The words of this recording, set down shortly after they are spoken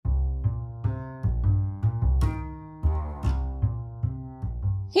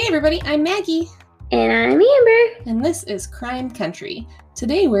Hey everybody, I'm Maggie. And I'm Amber. And this is Crime Country.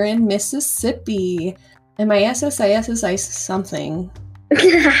 Today we're in Mississippi. MISSISSI something.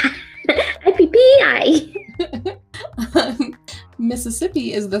 IPPI.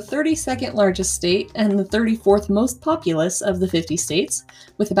 Mississippi is the 32nd largest state and the 34th most populous of the 50 states,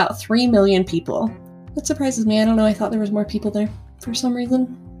 with about 3 million people. That surprises me. I don't know. I thought there was more people there for some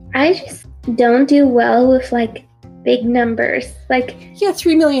reason. I just don't do well with, big numbers. Yeah,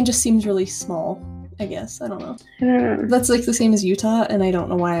 3 million just seems really small, I guess. I don't know. That's the same as Utah, and I don't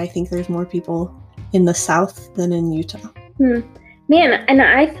know why I think there's more people in the South than in Utah. Man, and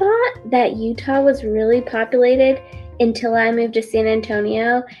I thought that Utah was really populated until I moved to San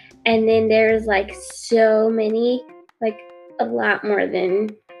Antonio, and then there's so many, a lot more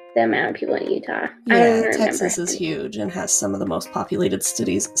than the amount of people in Utah. Yeah, Texas is huge and has some of the most populated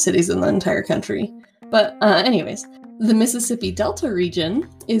cities in the entire country. But anyways, the Mississippi Delta region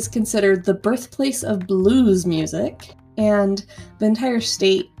is considered the birthplace of blues music, and the entire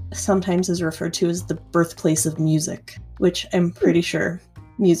state sometimes is referred to as the birthplace of music, which I'm pretty sure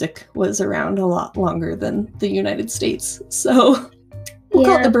music was around a lot longer than the United States. So we'll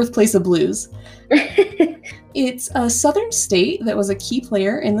call it the birthplace of blues. It's a southern state that was a key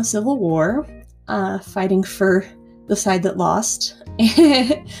player in the Civil War, fighting for the side that lost.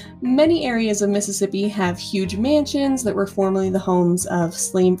 Many areas of Mississippi have huge mansions that were formerly the homes of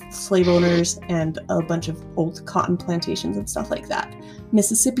slave owners and a bunch of old cotton plantations and stuff like that.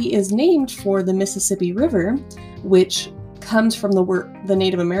 Mississippi is named for the Mississippi River, which comes from the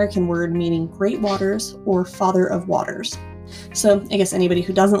Native American word meaning great waters or father of waters. So I guess anybody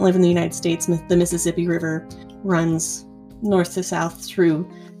who doesn't live in the United States, the Mississippi River runs north to south through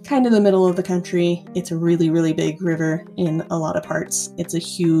kind of the middle of the country. It's a really, really big river in a lot of parts. It's a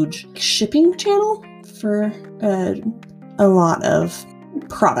huge shipping channel for a lot of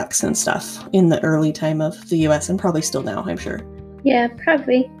products and stuff in the early time of the US, and probably still now, I'm sure. Yeah,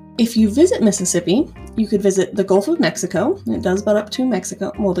 probably. If you visit Mississippi, you could visit the Gulf of Mexico. It does butt up to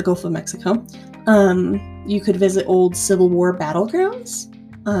Mexico, the Gulf of Mexico. You could visit old Civil War battlegrounds,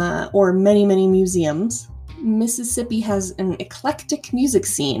 or many, many museums. Mississippi has an eclectic music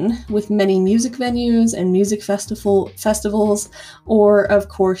scene with many music venues and music festivals, or of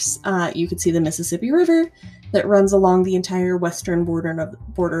course, you could see the Mississippi River that runs along the entire western border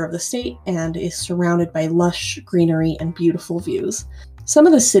of the state and is surrounded by lush greenery and beautiful views. Some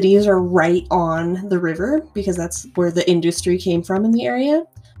of the cities are right on the river because that's where the industry came from in the area,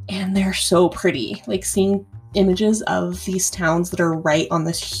 and they're so pretty. Seeing images of these towns that are right on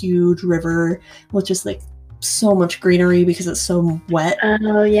this huge river with just so much greenery because it's so wet.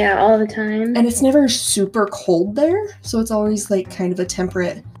 Oh yeah, all the time. And it's never super cold there, so it's always kind of a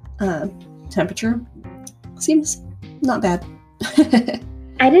temperate temperature. Seems not bad.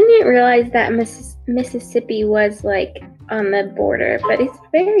 I didn't realize that Mississippi was on the border, but it's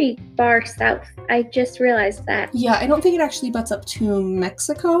very far south. I just realized that. Yeah, I don't think it actually butts up to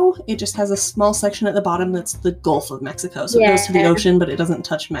Mexico. It just has a small section at the bottom that's the Gulf of Mexico. So it goes to the ocean, but it doesn't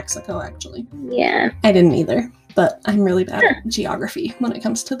touch Mexico, actually. Yeah. I didn't either, but I'm really bad at geography when it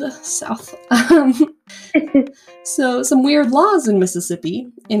comes to the south. So some weird laws in Mississippi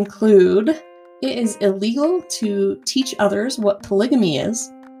include it is illegal to teach others what polygamy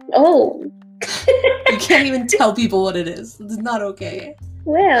is. Oh. You can't even tell people what it is. It's not okay.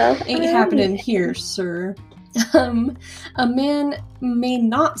 Well, ain't happening here, sir. A man may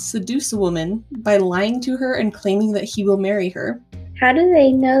not seduce a woman by lying to her and claiming that he will marry her. How do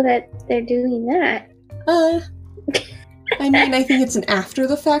they know that they're doing that? I mean, I think it's an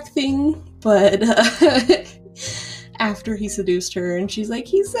after-the-fact thing, but after he seduced her, and she's like,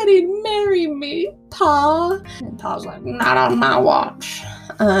 he said he'd marry me, Pa. And Pa's like, not on my watch.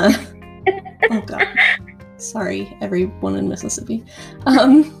 Oh god. Sorry, everyone in Mississippi.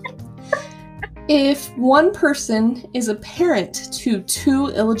 If one person is a parent to 2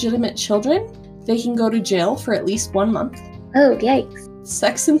 illegitimate children, they can go to jail for at least 1 month. Oh, yikes.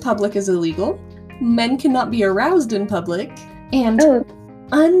 Sex in public is illegal. Men cannot be aroused in public. And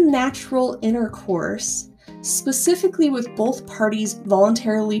unnatural intercourse, specifically with both parties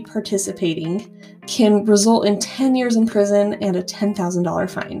voluntarily participating, can result in 10 years in prison and a $10,000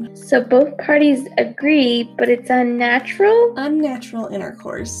 fine. So both parties agree, but it's unnatural? Unnatural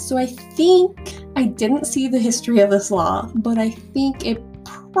intercourse. So I didn't see the history of this law, but I think it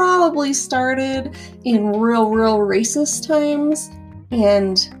probably started in real racist times,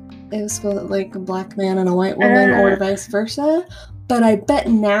 and it was a black man and a white woman or vice versa. But I bet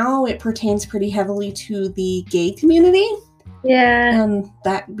now it pertains pretty heavily to the gay community. Yeah. And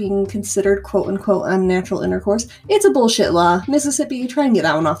that being considered quote-unquote unnatural intercourse. It's a bullshit law. Mississippi, try and get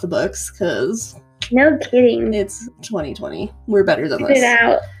that one off the books, because No kidding. it's 2020. We're better than Get it this.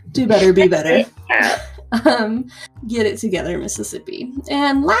 out. Do better, be better. Get it out. Get it together, Mississippi.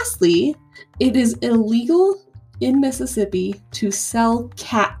 And lastly, it is illegal in Mississippi to sell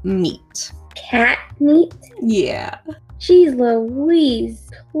cat meat. Cat meat? Yeah. Jeez Louise.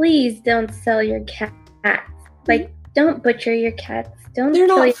 Please don't sell your cats. Like, don't butcher your cats. Don't They're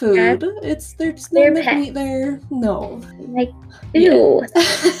kill not your food. cats. There's They're no pets. meat there. No. Like, ew.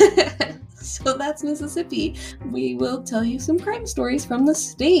 Yeah. So that's Mississippi. We will tell you some crime stories from the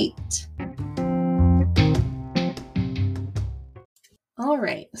state. All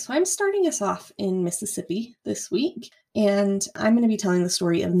right, so I'm starting us off in Mississippi this week, and I'm going to be telling the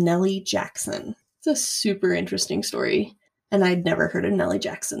story of Nellie Jackson. It's a super interesting story, and I'd never heard of Nellie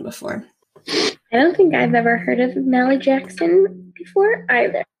Jackson before. I don't think I've ever heard of Nellie Jackson before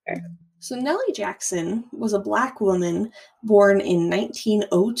either. So Nellie Jackson was a Black woman born in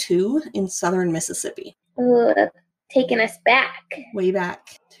 1902 in southern Mississippi. Taking us back. Way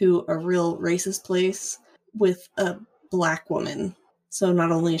back to a real racist place with a Black woman. So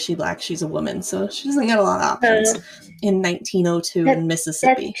not only is she Black, she's a woman. So she doesn't get a lot of options in 1902 in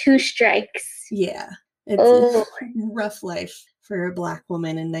Mississippi. That's two strikes. Yeah. It's a rough life for a Black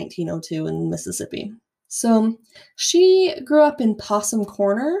woman in 1902 in Mississippi. So she grew up in Possum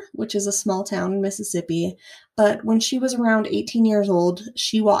Corner, which is a small town in Mississippi. But when she was around 18 years old,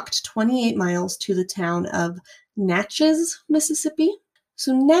 she walked 28 miles to the town of Natchez, Mississippi.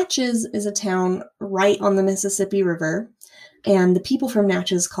 So Natchez is a town right on the Mississippi River. And the people from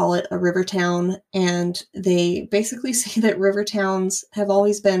Natchez call it a river town, and they basically say that river towns have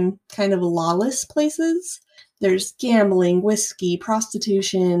always been kind of lawless places. There's gambling, whiskey,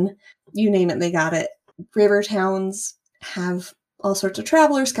 prostitution, you name it, they got it. River towns have all sorts of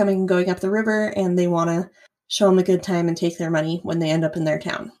travelers coming and going up the river, and they want to show them a good time and take their money when they end up in their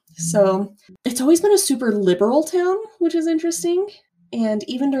town. So it's always been a super liberal town, which is interesting. And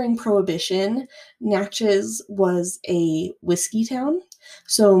even during Prohibition, Natchez was a whiskey town.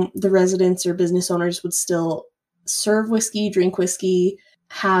 So the residents or business owners would still serve whiskey, drink whiskey,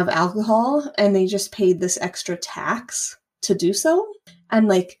 have alcohol, and they just paid this extra tax to do so. And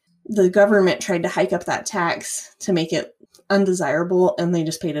like the government tried to hike up that tax to make it undesirable, and they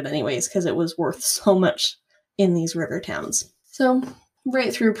just paid it anyways because it was worth so much in these river towns. So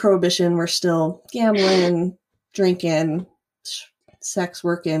right through Prohibition, we're still gambling, drinking, sex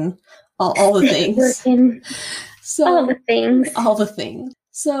working, all the things. So all the things.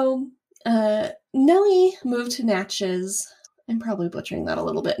 So Nellie moved to Natchez. I'm probably butchering that a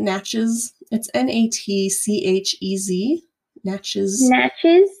little bit. Natchez. It's Natchez. Natchez.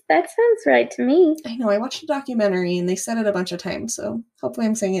 Natchez? That sounds right to me. I know. I watched a documentary and they said it a bunch of times, so hopefully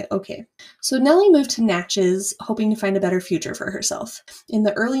I'm saying it okay. So Nellie moved to Natchez hoping to find a better future for herself. In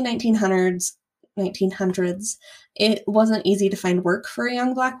the early 1900s, it wasn't easy to find work for a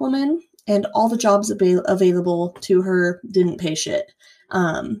young Black woman, and all the jobs available to her didn't pay shit.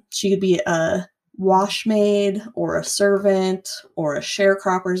 She could be a washmaid or a servant or a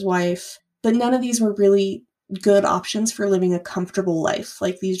sharecropper's wife, but none of these were really good options for living a comfortable life.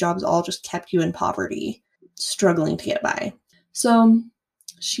 Like, these jobs all just kept you in poverty, struggling to get by. So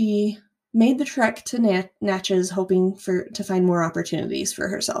she made the trek to Natchez hoping to find more opportunities for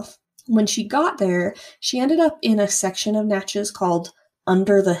herself. When she got there, she ended up in a section of Natchez called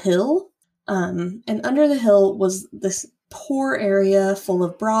Under the Hill. And Under the Hill was this poor area full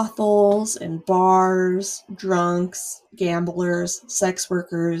of brothels and bars, drunks, gamblers, sex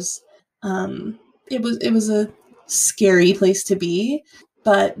workers. It was a scary place to be,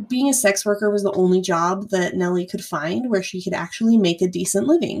 but being a sex worker was the only job that Nellie could find where she could actually make a decent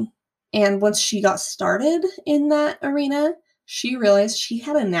living. And once she got started in that arena, she realized she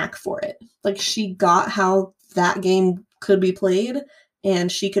had a knack for it. Like, she got how that game could be played,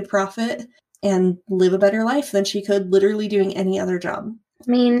 and she could profit and live a better life than she could literally doing any other job.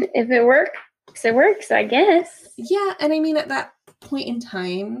 I mean, if it works, I guess. Yeah, and I mean, at that point in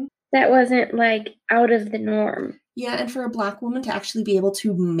time, that wasn't, like, out of the norm. Yeah, and for a Black woman to actually be able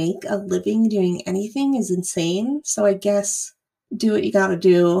to make a living doing anything is insane. So I guess do what you gotta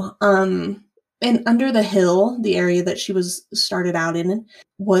do. And Under the Hill, the area that she was started out in,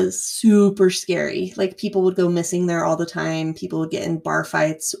 was super scary. Like, people would go missing there all the time. People would get in bar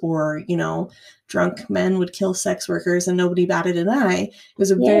fights, or, drunk men would kill sex workers and nobody batted an eye. It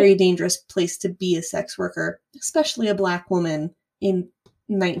was a very dangerous place to be a sex worker, especially a Black woman in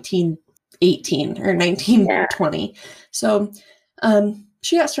 1918 or 1920. So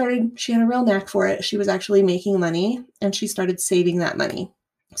she got started. She had a real knack for it. She was actually making money, and she started saving that money.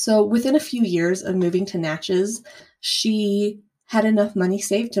 So within a few years of moving to Natchez, she had enough money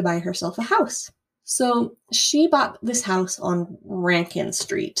saved to buy herself a house. So she bought this house on Rankin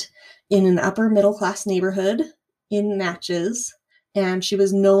Street in an upper middle class neighborhood in Natchez, and she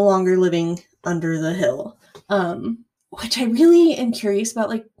was no longer living under the hill. Which I really am curious about,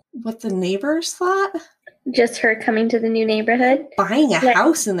 like, what the neighbors thought. Just her coming to the new neighborhood. Buying a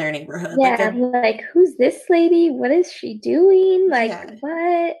house in their neighborhood. Yeah, like who's this lady? What is she doing? Like,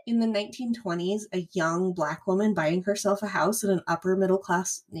 what? In the 1920s, a young Black woman buying herself a house in an upper middle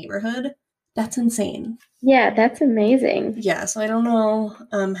class neighborhood. That's insane. Yeah, that's amazing. Yeah, so I don't know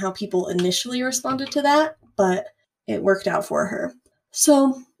how people initially responded to that, but it worked out for her.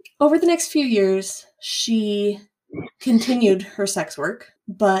 So over the next few years, she continued her sex work,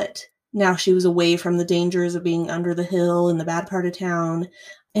 but now she was away from the dangers of being under the hill in the bad part of town.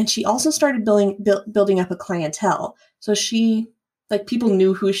 And she also started building up a clientele. So she, like, people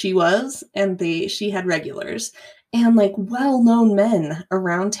knew who she was, and she had regulars. And, like, well-known men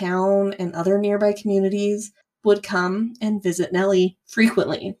around town and other nearby communities would come and visit Nellie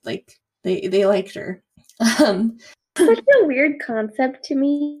frequently. Like, they liked her. Such a weird concept to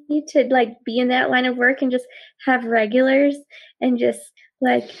me to, like, be in that line of work and just have regulars and just,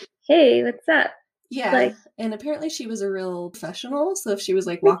 like, hey, what's up? Yeah, like, and apparently she was a real professional, so if she was,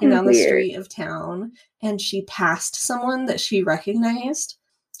 like, walking down the street of town and she passed someone that she recognized,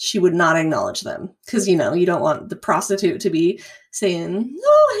 she would not acknowledge them, because, you know, you don't want the prostitute to be saying,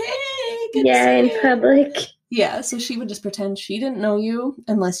 oh, hey, good to see in public. Yeah, so she would just pretend she didn't know you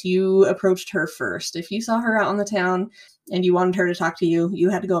unless you approached her first. If you saw her out in the town and you wanted her to talk to you, you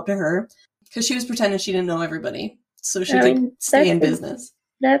had to go up to her, because she was pretending she didn't know everybody, so she could stay in business.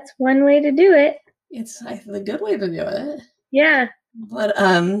 That's one way to do it. It's the good way to do it. Yeah. But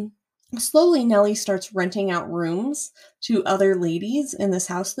slowly Nellie starts renting out rooms to other ladies in this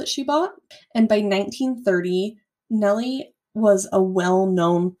house that she bought. And by 1930, Nellie was a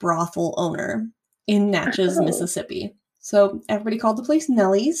well-known brothel owner in Natchez, Mississippi. So everybody called the place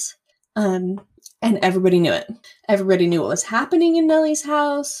Nellie's. And everybody knew it. Everybody knew what was happening in Nellie's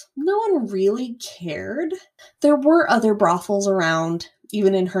house. No one really cared. There were other brothels around,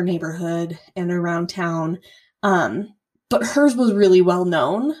 even in her neighborhood and around town. But hers was really well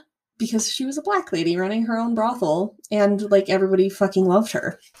known because she was a Black lady running her own brothel, and, like, everybody fucking loved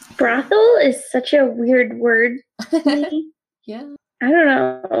her. Brothel is such a weird word to me. Yeah. I don't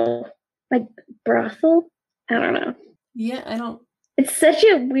know. Like, brothel? I don't know. Yeah, I don't. It's such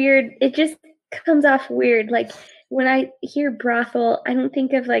a weird, it just comes off weird. Like, when I hear brothel, I don't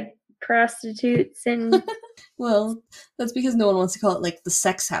think of, like, prostitutes and... Well, that's because no one wants to call it, like, the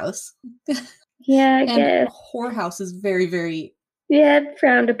sex house. Yeah, I guess. Whorehouse is very, very... Yeah,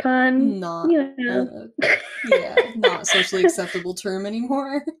 frowned upon. Not, you know. Not socially acceptable term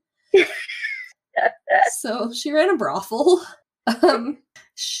anymore. So she ran a brothel. So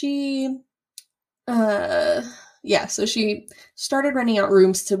she started renting out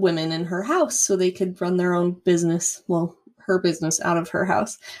rooms to women in her house so they could run their own business. Well, her business out of her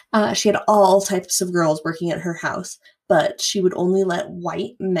house. She had all types of girls working at her house, but she would only let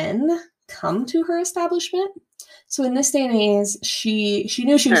white men come to her establishment. So in this day and age, she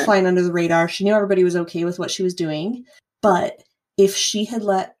knew she was flying under the radar. She knew everybody was okay with what she was doing. But if she had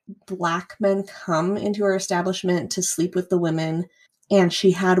let Black men come into her establishment to sleep with the women, and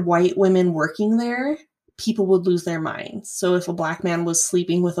she had white women working there, people would lose their minds. So if a Black man was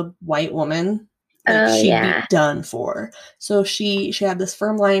sleeping with a white woman, she'd be done for. So she had this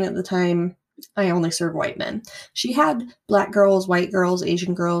firm line at the time, I only serve white men. She had Black girls, white girls,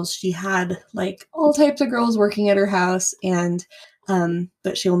 Asian girls. She had, like, all types of girls working at her house, and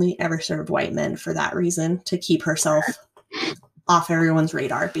but she only ever served white men for that reason, to keep herself off everyone's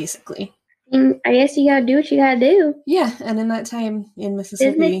radar, basically. I guess you gotta do what you gotta do. Yeah, and in that time in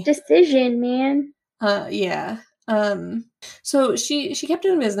Mississippi... Business decision, man. Yeah. So she kept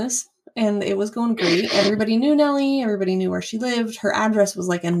doing business, and it was going great. Everybody knew Nellie. Everybody knew where she lived. Her address was,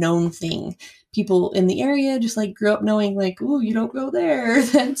 like, a known thing. People in the area just, like, grew up knowing, like, ooh, you don't go there.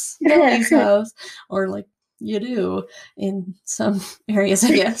 That's Nellie's house. Or, like, you do in some areas,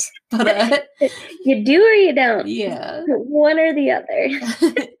 I guess. But you do or you don't. Yeah. One or the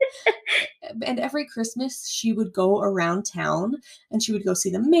other. And every Christmas, she would go around town, and she would go see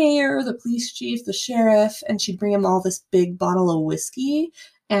the mayor, the police chief, the sheriff, and she'd bring them all this big bottle of whiskey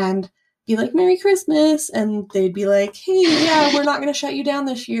and be like, Merry Christmas. And they'd be like, hey, yeah, we're not going to shut you down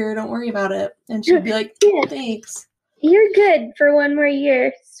this year. Don't worry about it. And she'd be like, thanks. You're good for one more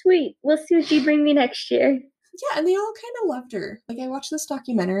year. Sweet. We'll see what you bring me next year. Yeah, and they all kind of loved her. Like, I watched this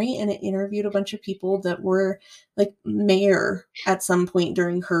documentary and it interviewed a bunch of people that were like mayor at some point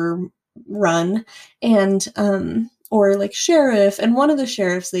during her run, and or like sheriff. And one of the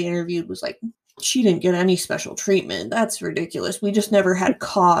sheriffs they interviewed was like, she didn't get any special treatment. That's ridiculous. We just never had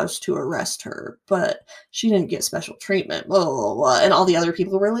cause to arrest her, but she didn't get special treatment. Blah, blah, blah. And all the other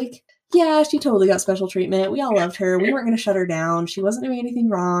people were like, yeah, she totally got special treatment. We all loved her. We weren't going to shut her down. She wasn't doing anything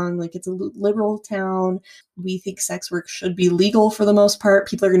wrong. Like, it's a liberal town. We think sex work should be legal for the most part.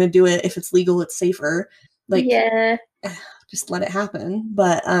 People are going to do it. If it's legal, it's safer. Like, yeah, just let it happen.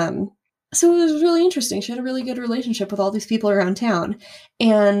 But so it was really interesting. She had a really good relationship with all these people around town,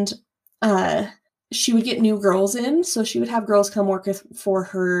 and she would get new girls in. So she would have girls come work for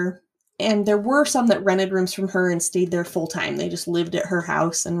her, and there were some that rented rooms from her and stayed there full time. They just lived at her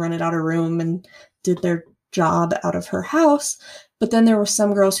house and rented out a room and did their job out of her house. But then there were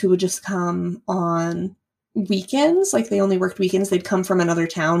some girls who would just come on weekends. Like, they only worked weekends. They'd come from another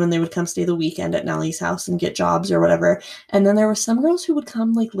town and they would come stay the weekend at Nellie's house and get jobs or whatever. And then there were some girls who would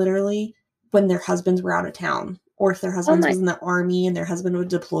come like literally when their husbands were out of town, or if their husband was in the army and their husband would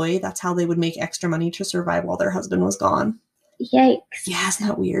deploy. That's how they would make extra money to survive while their husband was gone. Yikes. Yeah, isn't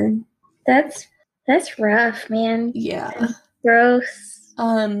that weird? That's rough, man. Yeah. That's gross.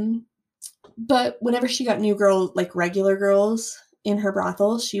 But whenever she got new girls, like regular girls in her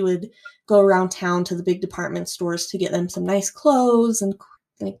brothel, she would go around town to the big department stores to get them some nice clothes and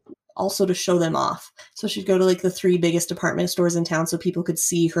like also to show them off. So she'd go to like the 3 biggest department stores in town so people could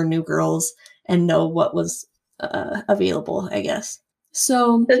see her new girls and know what was available, I guess.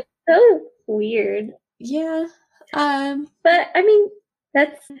 So That's so weird. Yeah. But I mean,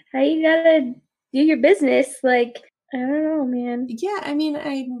 that's how you gotta do your business. Like, I don't know, man. Yeah, I mean,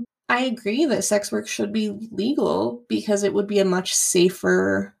 I agree that sex work should be legal because it would be a much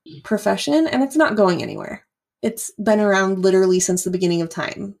safer profession, and it's not going anywhere. It's been around literally since the beginning of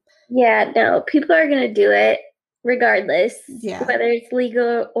time. Yeah, no, people are gonna do it regardless. Yeah. Whether it's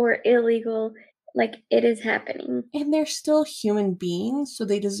legal or illegal, like, it is happening. And they're still human beings, so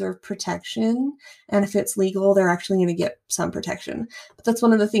they deserve protection. And if it's legal, they're actually going to get some protection. But that's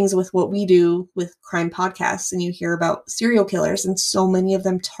one of the things with what we do with crime podcasts, and you hear about serial killers, and so many of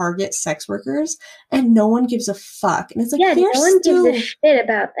them target sex workers, and no one gives a fuck. And it's like, Yeah, no one still... gives a shit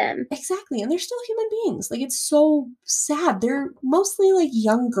about them. Exactly, and they're still human beings. Like, it's so sad. They're mostly like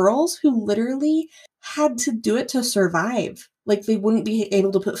young girls who literally had to do it to survive. Like, they wouldn't be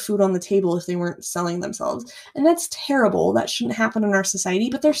able to put food on the table if they weren't selling themselves. And that's terrible. That shouldn't happen in our society,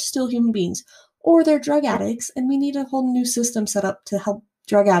 but they're still human beings. Or they're drug addicts, and we need a whole new system set up to help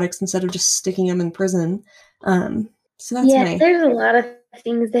drug addicts instead of just sticking them in prison. So that's there's a lot of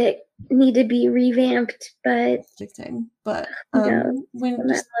things that need to be revamped, but But when that'll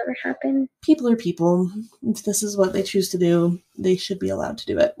never happen. People are people. If this is what they choose to do, they should be allowed to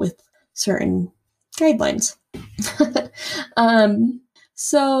do it with certain guidelines.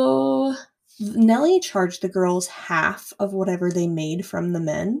 So Nellie charged the girls half of whatever they made from the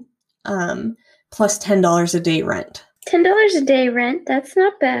men, plus $10 a day rent. $10 a day rent, that's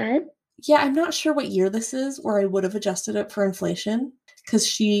not bad. Yeah, I'm not sure what year this is, or I would have adjusted it for inflation, because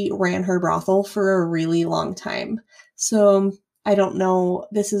she ran her brothel for a really long time. So I don't know.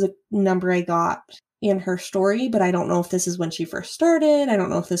 This is a number I got in her story, but I don't know if this is when she first started. I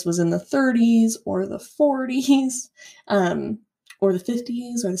don't know if this was in the 30s or the 40s, or the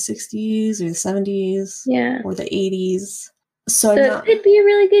 50s or the 60s or the 70s, or the 80s. So it could be a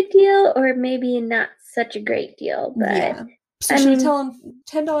really good deal, or maybe not such a great deal. But yeah. So she would tell them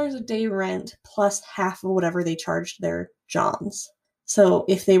 $10 a day rent plus half of whatever they charged their Johns. So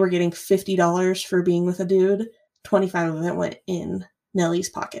if they were getting $50 for being with a dude, 25 of it went in Nellie's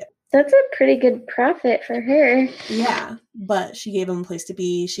pocket. That's a pretty good profit for her. Yeah, but she gave him a place to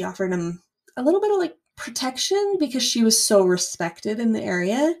be. She offered him a little bit of like protection because she was so respected in the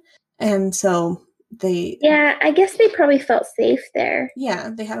area. And so I guess they probably felt safe there. Yeah,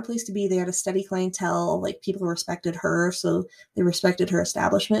 they had a place to be. They had a steady clientele. Like, people respected her, so they respected her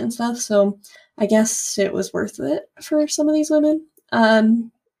establishment and stuff. So I guess it was worth it for some of these women. I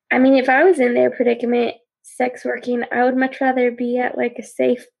mean, if I was in their predicament, sex working, I would much rather be at like a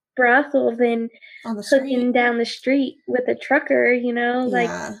safe brothel than hooking down the street with a trucker, like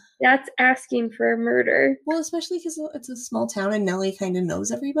that's asking for murder. Well, especially because it's a small town and Nellie kind of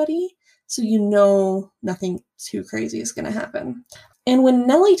knows everybody, so nothing too crazy is going to happen. And when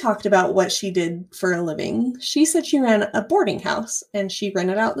Nellie talked about what she did for a living, she said she ran a boarding house and she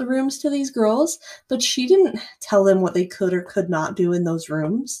rented out the rooms to these girls, but she didn't tell them what they could or could not do in those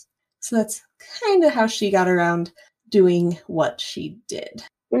rooms. So that's kind of how she got around doing what she did.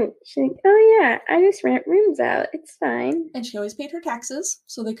 She's like, oh yeah, I just rent rooms out. It's fine. And she always paid her taxes,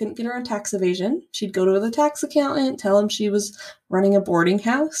 so they couldn't get her on tax evasion. She'd go to the tax accountant, tell him she was running a boarding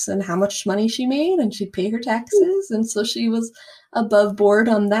house and how much money she made, and she'd pay her taxes. And so she was above board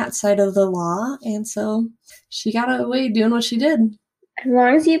on that side of the law, and so she got away doing what she did. As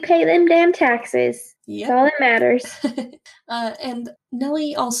long as you pay them damn taxes. Yep. That's all that matters. And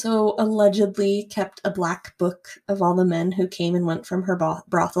Nellie also allegedly kept a black book of all the men who came and went from her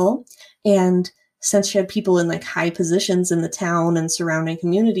brothel. And since she had people in like high positions in the town and surrounding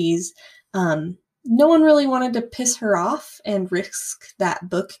communities, no one really wanted to piss her off and risk that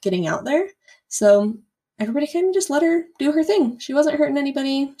book getting out there. So everybody kind of just let her do her thing. She wasn't hurting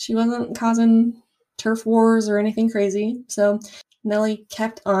anybody. She wasn't causing turf wars or anything crazy. So Nellie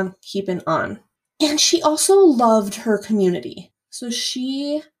kept on keeping on. And she also loved her community. So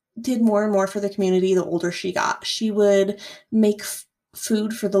she did more and more for the community the older she got. She would make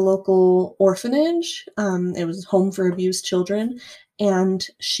food for the local orphanage. It was home for abused children. And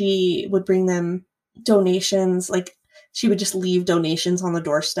she would bring them donations. Like, she would just leave donations on the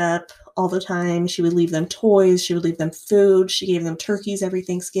doorstep all the time. She would leave them toys. She would leave them food. She gave them turkeys every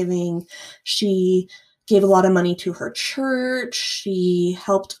Thanksgiving. She gave a lot of money to her church. She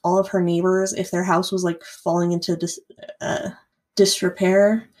helped all of her neighbors if their house was like falling into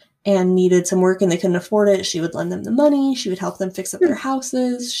disrepair and needed some work and they couldn't afford it. She would lend them the money. She would help them fix up their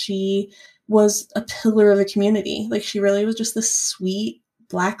houses. She was a pillar of the community. Like, she really was just this sweet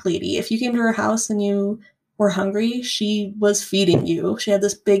black lady. If you came to her house and you were hungry, she was feeding you. She had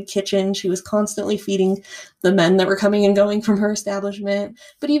this big kitchen. She was constantly feeding the men that were coming and going from her establishment.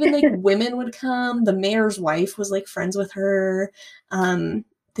 But even like women would come. The mayor's wife was like friends with her.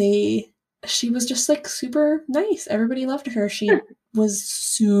 She was just like super nice. Everybody loved her. She was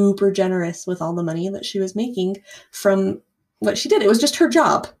super generous with all the money that she was making from what she did. It was just her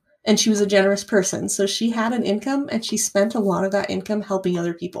job. And she was a generous person. So she had an income and she spent a lot of that income helping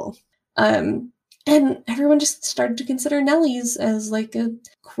other people. And everyone just started to consider Nellie's as like a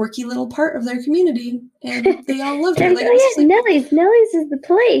quirky little part of their community. And they all loved her. Like, Nellie's is the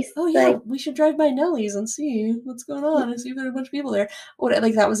place. Oh yeah, we should drive by Nellie's and see what's going on and see if there are a bunch of people there.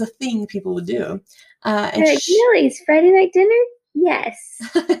 Like, that was a thing people would do. And Nellie's Friday night dinner?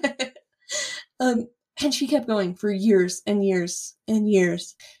 Yes. And she kept going for years and years and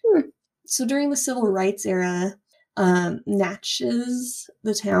years. So during the Civil Rights era, Natchez,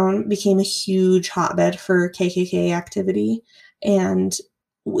 the town, became a huge hotbed for KKK activity. And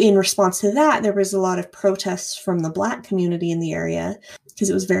in response to that, there was a lot of protests from the Black community in the area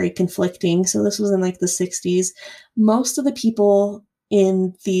because it was very conflicting. So this was in like the 60s. Most of the people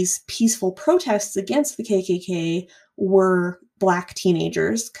in these peaceful protests against the KKK were Black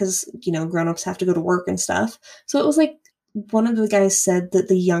teenagers because, grown-ups have to go to work and stuff. So it was like, one of the guys said that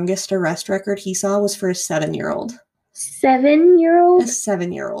the youngest arrest record he saw was for a 7-year-old. 7-year-old? A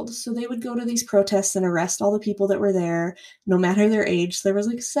 7-year-old. So they would go to these protests and arrest all the people that were there, no matter their age. So there was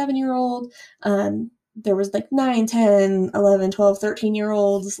like 7-year-old. There was like 9, 10, 11, 12,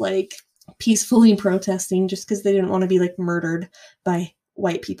 13-year-olds like peacefully protesting just because they didn't want to be like murdered by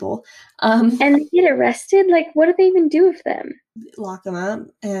white people. And they get arrested? Like, what do they even do with them? Lock them up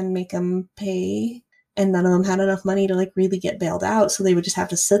and make them pay. And none of them had enough money to like really get bailed out, so they would just have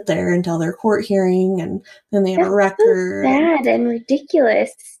to sit there until their court hearing, and then they have a record. So sad and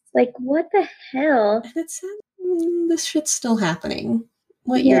ridiculous. Like, what the hell? And it's this shit's still happening.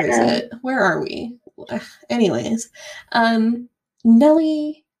 What year is it? Where are we? Anyways,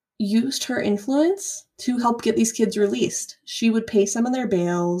 Nellie used her influence to help get these kids released. She would pay some of their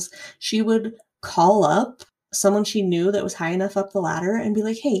bails. She would call up someone she knew that was high enough up the ladder and be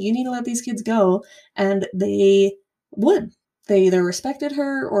like, hey, you need to let these kids go. And they would. They either respected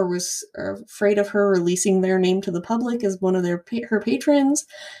her or was afraid of her releasing their name to the public as one of her patrons.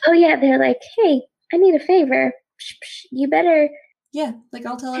 Oh, yeah. They're like, hey, I need a favor. You better. Yeah. Like,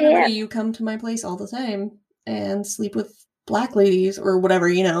 I'll tell everybody you come to my place all the time and sleep with Black ladies or whatever,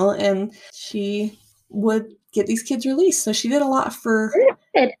 and she would get these kids released. So she did a lot for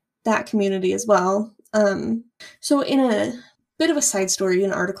that community as well. So in a bit of a side story,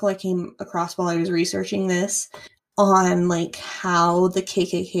 an article I came across while I was researching this on like how the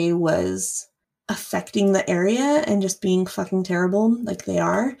KKK was affecting the area and just being fucking terrible like they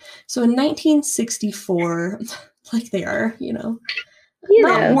are. So in 1964, like they are,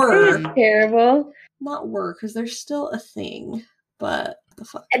 not were terrible. Not were, because they're still a thing, but the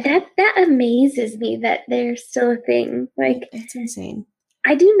fuck. That amazes me that they're still a thing. Like, it's insane.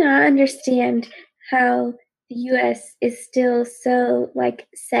 I do not understand how the US is still so like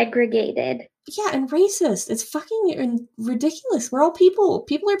segregated. Yeah, and racist. It's fucking ridiculous. We're all people.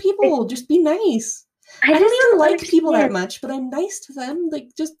 People are people. Just be nice. I don't even like people that much, but I'm nice to them. Like,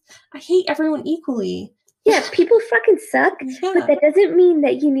 just, I hate everyone equally. Yeah, people fucking suck, but that doesn't mean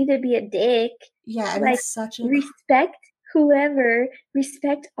that you need to be a dick. Yeah, and like, it's such a... respect whoever,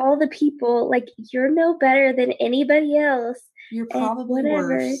 respect all the people. Like, you're no better than anybody else. You're probably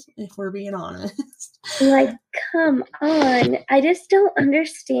worse, if we're being honest. Like, come on. I just don't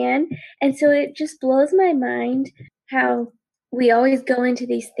understand. And so it just blows my mind how we always go into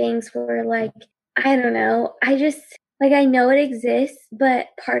these things where, like, I don't know. I just, like, I know it exists, but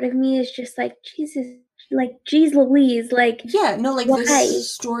part of me is just like, Jesus, like, geez Louise, like, yeah, no, like, why?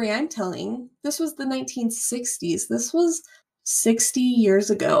 This story I'm telling, this was the 1960s. This was 60 years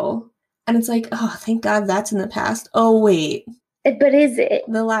ago. And it's like, oh, thank God that's in the past. Oh, wait. But is it?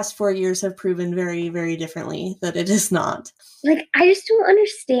 The last 4 years have proven very, very differently that it is not. Like, I just don't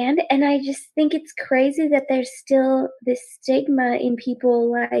understand. And I just think it's crazy that there's still this stigma in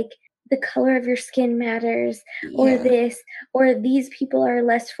people, like, the color of your skin matters, or this, or these people are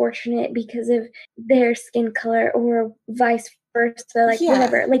less fortunate because of their skin color, or vice versa, like,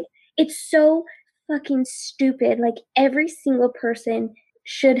 whatever. Like, it's so fucking stupid. Like, every single person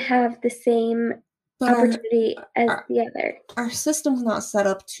should have the same opportunity as the other. Our system's not set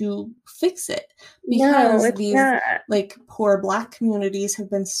up to fix it, because these like poor Black communities have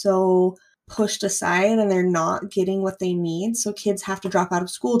been so pushed aside and they're not getting what they need. So kids have to drop out of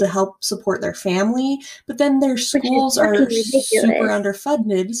school to help support their family, but then their schools are super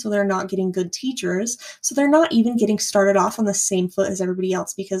underfunded, so they're not getting good teachers. So they're not even getting started off on the same foot as everybody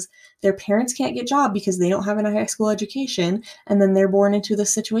else, because their parents can't get jobs because they don't have a high school education. And then they're born into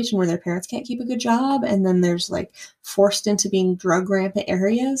this situation where their parents can't keep a good job. And then there's like forced into being drug rampant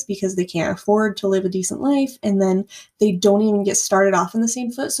areas because they can't afford to live a decent life. And then they don't even get started off in the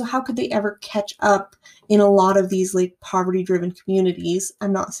same foot. So how could they ever catch up in a lot of these like poverty driven communities?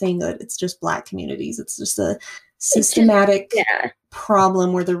 I'm not saying that it's just Black communities. It's just a systematic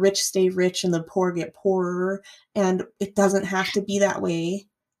problem where the rich stay rich and the poor get poorer. And it doesn't have to be that way.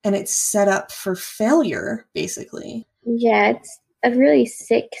 And it's set up for failure, basically. Yeah, it's a really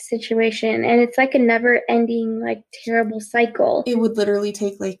sick situation. And it's like a never ending, like, terrible cycle. It would literally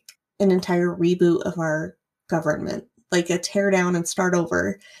take like an entire reboot of our government, like a tear down and start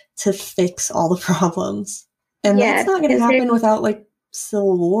over to fix all the problems. And that's not going to happen without like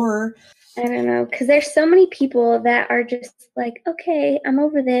civil war. I don't know, because there's so many people that are just like, okay, I'm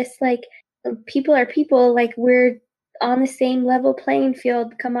over this. Like, people are people. Like, we're on the same level playing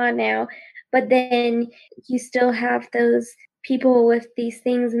field. Come on now. But then you still have those people with these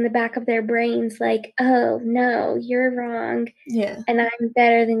things in the back of their brains, like, oh no, you're wrong. Yeah. And I'm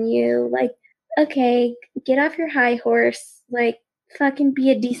better than you. Like, okay, get off your high horse. Like, fucking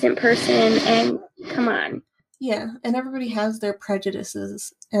be a decent person and come on. Yeah, and everybody has their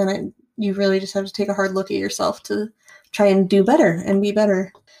prejudices, and you really just have to take a hard look at yourself to try and do better and be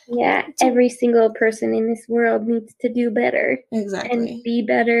better. Yeah, every single person in this world needs to do better. Exactly. And be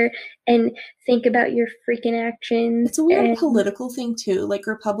better and think about your freaking actions. It's a weird political thing, too. Like,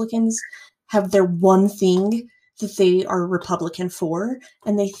 Republicans have their one thing that they are Republican for,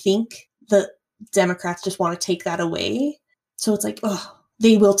 and they think that Democrats just want to take that away. So it's like, oh,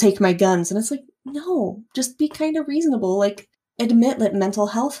 they will take my guns. And it's like, no, just be kind of reasonable. Like, admit that mental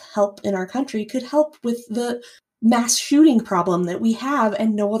health help in our country could help with the mass shooting problem that we have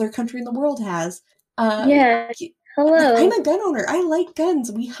and no other country in the world has. Yeah. Hello. I'm a gun owner. I like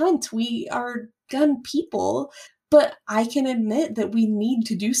guns. We hunt. We are gun people. But I can admit that we need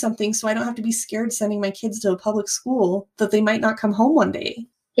to do something so I don't have to be scared sending my kids to a public school that they might not come home one day.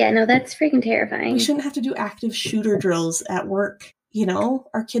 Yeah, no, that's freaking terrifying. We shouldn't have to do active shooter drills at work. You know,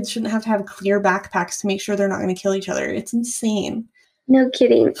 our kids shouldn't have to have clear backpacks to make sure they're not going to kill each other. It's insane. No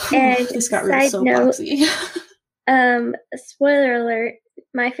kidding. And this got really soapboxy. Spoiler alert,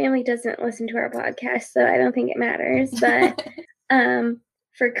 my family doesn't listen to our podcast, so I don't think it matters. But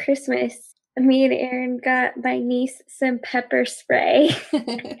for Christmas, me and Aaron got my niece some pepper spray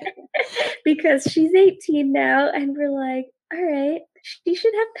because she's 18 now, and we're like, all right, she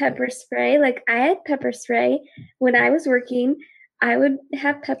should have pepper spray. Like, I had pepper spray when I was working. I would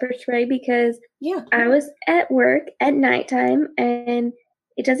have pepper spray because I was at work at nighttime, and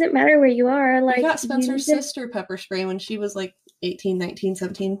it doesn't matter where you are. Like, I got Spencer's sister pepper spray when she was like 18, 19,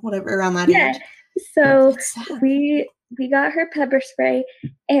 17, whatever, around that age. So we got her pepper spray,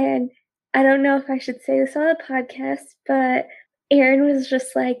 and I don't know if I should say this on the podcast, but Aaron was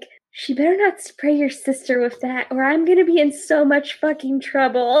just like, she better not spray your sister with that, or I'm going to be in so much fucking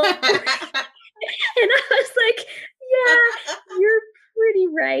trouble. I was like, yeah, you're pretty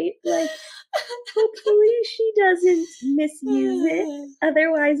right. Like, hopefully she doesn't misuse it.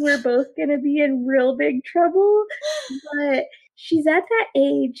 Otherwise, we're both going to be in real big trouble. But she's at that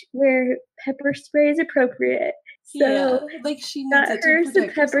age where pepper spray is appropriate. So, yeah, like she needs got it to her some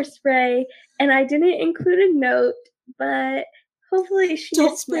protect pepper herself. spray, and I didn't include a note, but hopefully she Don't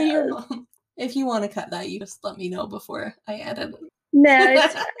just spray your knows. mom. If you want to cut that, you just let me know before I edit. No,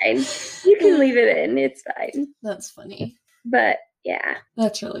 it's fine. You can leave it in. It's fine. That's funny. But yeah.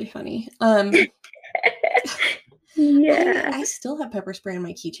 That's really funny. Yeah. I still have pepper spray in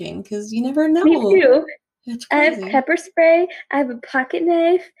my keychain because you never know. Me too. It's I crazy. have pepper spray. I have a pocket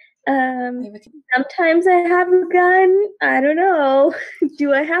knife. I have a- Sometimes I have a gun. I don't know.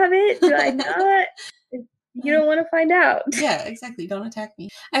 Do I have it? Do I not? You don't want to find out. Yeah, exactly. Don't attack me.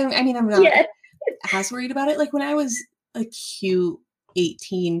 I mean, I'm not Yeah. as worried about it. Like when I was a cute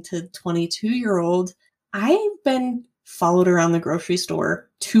 18 to 22-year-old, I've been followed around the grocery store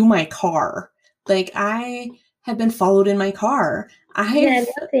to my car. Like I have been followed in my car. Yeah, I've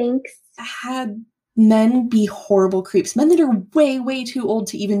no thanks. had men be horrible creeps. Men that are way, way too old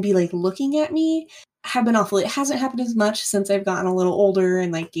to even be like looking at me have been awful. It hasn't happened as much since I've gotten a little older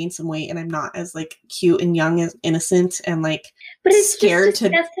and like gained some weight and I'm not as like cute and young as innocent and like But it's scared just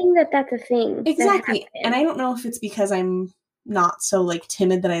disgusting that that's a thing. Exactly. And I don't know if it's because I'm not so like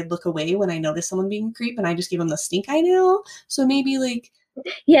timid that I look away when I notice someone being a creep and I just give them the stink eye now. So maybe like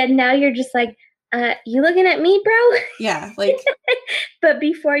yeah, now you're just like, you looking at me, bro? Yeah, like but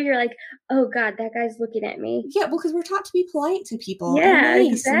before you're like, oh god, that guy's looking at me. Yeah, well, because we're taught to be polite to people. Yeah, and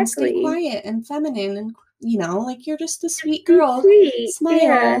nice exactly. And stay quiet and feminine and like you're just a sweet girl. Sweet. Smile.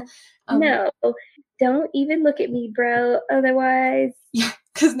 Yeah. No, don't even look at me, bro. Otherwise. Yeah,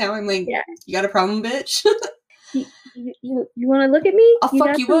 because now I'm like, you got a problem, bitch? you want to look at me? I'll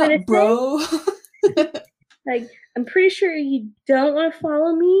fuck you up, bro. Like, I'm pretty sure you don't want to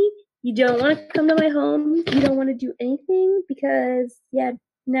follow me. You don't want to come to my home. You don't want to do anything because,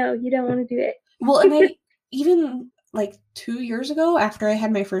 no, you don't want to do it. Well, and I even like 2 years ago after I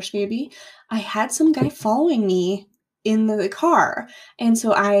had my first baby, I had some guy following me in the car. And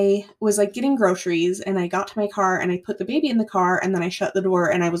so I was like getting groceries and I got to my car and I put the baby in the car and then I shut the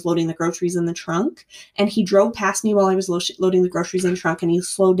door and I was loading the groceries in the trunk. And he drove past me while I was loading the groceries in the trunk and he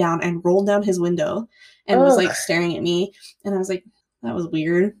slowed down and rolled down his window and was like staring at me. And I was like, that was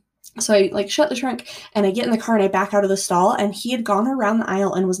weird. So I like shut the trunk and I get in the car and I back out of the stall and he had gone around the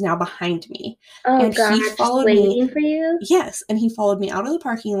aisle and was now behind me. Oh, and God, he followed waiting for you? Yes, and he followed me out of the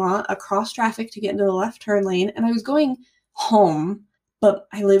parking lot, across traffic to get into the left turn lane, and I was going home, but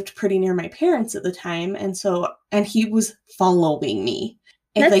I lived pretty near my parents at the time, and he was following me.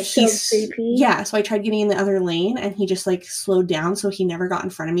 And that's so creepy. Yeah, so I tried getting in the other lane and he just like slowed down so he never got in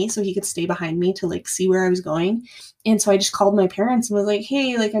front of me so he could stay behind me to like see where I was going. And so I just called my parents and was like,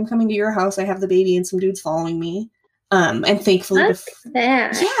 hey, like I'm coming to your house. I have the baby and some dude's following me. And thankfully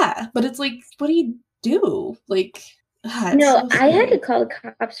yeah, but it's like, what do you do? Like no, I had to call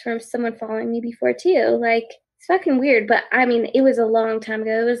the cops from someone following me before too. Like it's fucking weird, but I mean it was a long time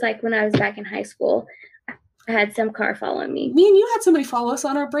ago. It was like when I was back in high school. I had some car following me. Me and you had somebody follow us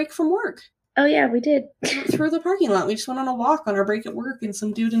on our break from work. Oh, yeah, we did. Through the parking lot. We just went on a walk on our break at work, and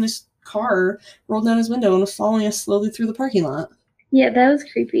some dude in his car rolled down his window and was following us slowly through the parking lot. Yeah, that was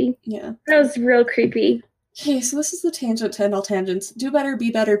creepy. Yeah. That was real creepy. Okay, so this is the tangent to end all tangents. Do better,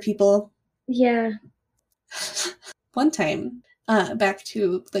 be better, people. Yeah. One time, back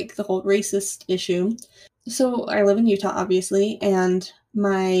to, like, the whole racist issue. So I live in Utah, obviously, and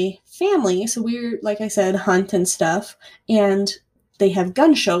my family, so we're, like I said, hunt and stuff, and they have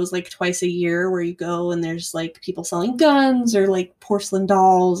gun shows like twice a year where you go and there's like people selling guns or like porcelain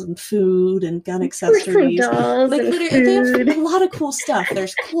dolls and food and gun accessories. Porcelain dolls like and they have food. a lot of cool stuff.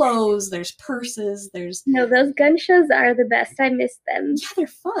 There's clothes, there's purses, there's... No, those gun shows are the best. I miss them. Yeah, they're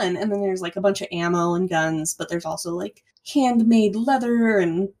fun. And then there's like a bunch of ammo and guns, but there's also like handmade leather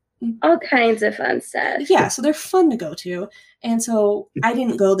and all kinds of fun stuff. Yeah, so they're fun to go to. And so I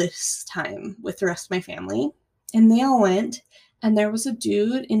didn't go this time with the rest of my family. And they all went, and there was a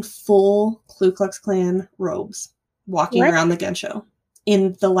dude in full Ku Klux Klan robes walking around the gun show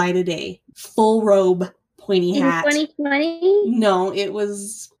in the light of day. Full robe, pointy hat. In 2020? No, it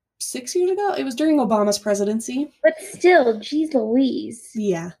was 6 years ago. It was during Obama's presidency. But still, geez Louise.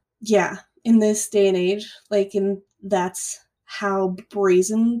 Yeah. Yeah. In this day and age, like, and that's how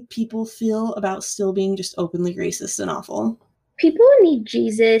brazen people feel about still being just openly racist and awful. People need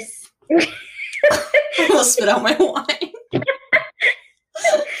Jesus. I'll spit out my wine.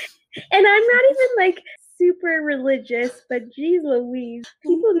 And I'm not even like super religious, but geez Louise,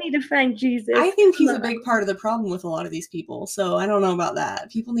 people need to find Jesus. I think he's Come a on. big part of the problem with a lot of these people, so I don't know about that.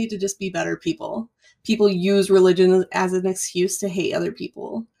 People need to just be better people. People use religion as an excuse to hate other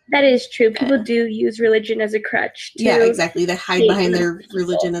people. That is true. People do use religion as a crutch to Yeah, exactly. They hide hate behind their other people.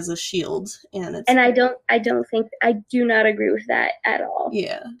 religion as a shield, and it's And I do not agree with that at all.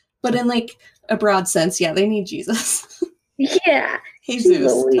 yeah. But in like a broad sense, yeah, they need Jesus. Yeah.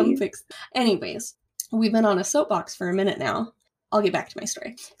 Jesus, come Louise. fix. Anyways, we've been on a soapbox for a minute now. I'll get back to my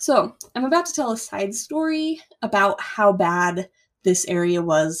story. So, I'm about to tell a side story about how bad this area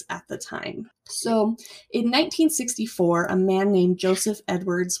was at the time. So, in 1964, a man named Joseph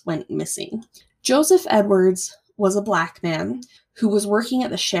Edwards went missing. Joseph Edwards was a black man who was working at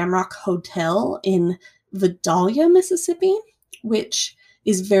the Shamrock Hotel in Vidalia, Mississippi, which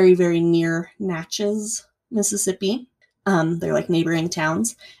is very, very near Natchez, Mississippi. They're like neighboring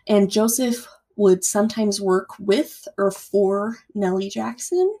towns. And Joseph would sometimes work with or for Nellie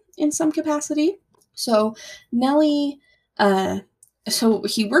Jackson in some capacity. So Nellie, so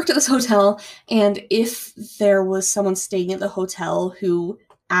he worked at this hotel, and if there was someone staying at the hotel who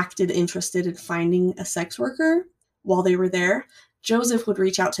acted interested in finding a sex worker while they were there, Joseph would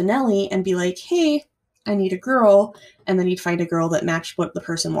reach out to Nellie and be like, hey, I need a girl, and then he'd find a girl that matched what the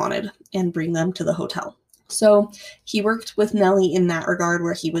person wanted and bring them to the hotel. So he worked with Nellie in that regard,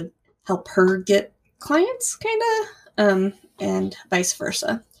 where he would help her get clients, kind of, and vice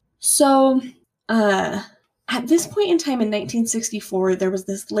versa. So at this point in time in 1964, there was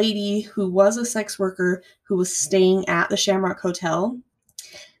this lady who was a sex worker who was staying at the Shamrock Hotel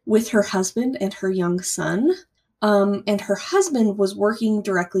with her husband and her young son. And her husband was working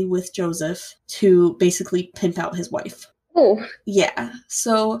directly with Joseph to basically pimp out his wife. Oh. Yeah.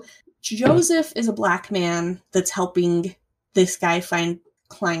 So Joseph is a black man that's helping this guy find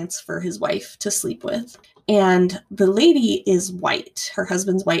clients for his wife to sleep with. And the lady is white. Her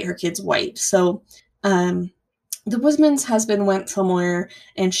husband's white, her kid's white. So the woman's husband went somewhere,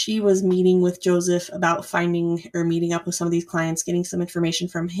 and she was meeting with Joseph about finding or meeting up with some of these clients, getting some information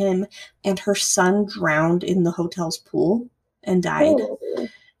from him, and her son drowned in the hotel's pool and died. Oh.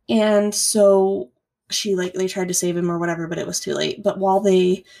 And so they tried to save him or whatever, but it was too late. But while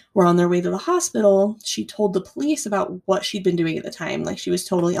they were on their way to the hospital, she told the police about what she'd been doing at the time. Like, she was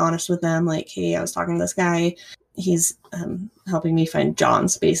totally honest with them. Like, hey, I was talking to this guy. He's helping me find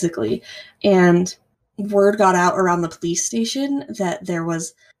Johns, basically. And word got out around the police station that there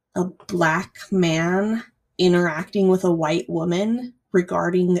was a black man interacting with a white woman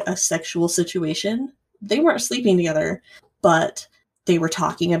regarding a sexual situation. They weren't sleeping together, but they were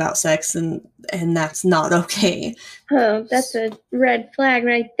talking about sex, and that's not okay. Oh, that's a red flag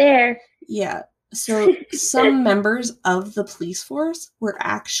right there. Yeah. So some members of the police force were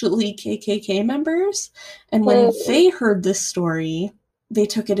actually KKK members, and when they heard this story, they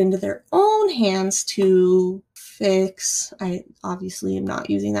took it into their own hands to fix, I obviously am not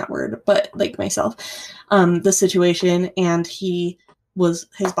using that word, but like myself, the situation, and his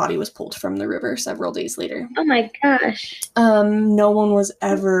body was pulled from the river several days later. Oh my gosh. No one was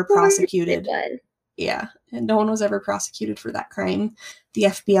ever prosecuted. Yeah, and no one was ever prosecuted for that crime. The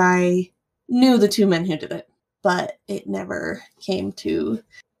FBI knew the two men who did it, but it never came to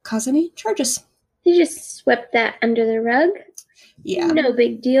cause any charges. They just swept that under the rug? Yeah. No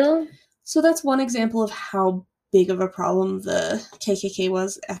big deal. So that's one example of how big of a problem the KKK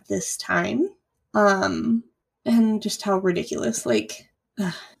was at this time. And just how ridiculous,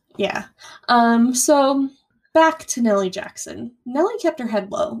 yeah. So back to Nellie Jackson. Nellie kept her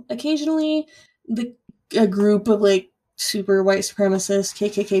head low. Occasionally, a group of super white supremacist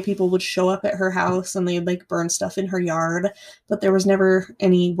KKK people would show up at her house and they'd burn stuff in her yard, but there was never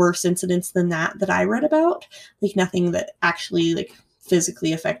any worse incidents than that I read about. Nothing that actually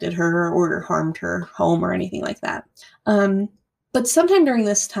physically affected her or harmed her home or anything like that. But sometime during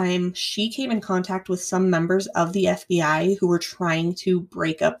this time, she came in contact with some members of the FBI who were trying to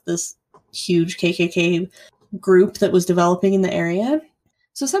break up this huge KKK group that was developing in the area.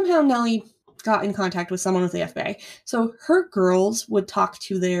 So somehow Nellie got in contact with someone with the FBI. So her girls would talk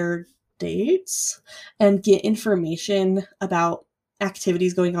to their dates and get information about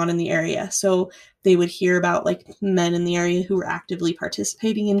activities going on in the area. So they would hear about men in the area who were actively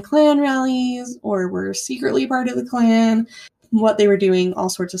participating in Klan rallies or were secretly part of the Klan, what they were doing, all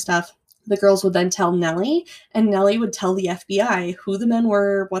sorts of stuff. The girls would then tell Nellie, and Nellie would tell the FBI who the men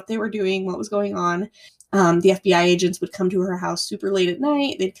were, what they were doing, what was going on. The FBI agents would come to her house super late at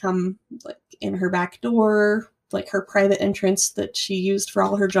night. They'd come in her back door, like her private entrance that she used for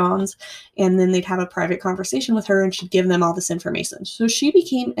all her Johns, and then they'd have a private conversation with her and she'd give them all this information. So she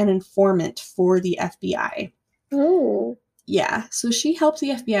became an informant for the FBI. Oh. Yeah, so she helped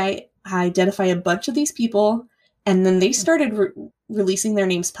the FBI identify a bunch of these people, and then they started releasing their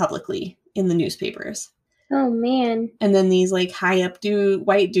names publicly in the newspapers. Oh, man. And then these, like, high-up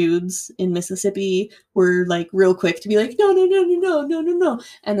white dudes in Mississippi were, like, real quick to be like, no.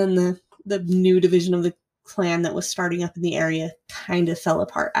 And then the new division of the Klan that was starting up in the area kind of fell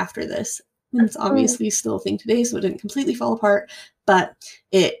apart after this. And it's obviously still a thing today, so it didn't completely fall apart, but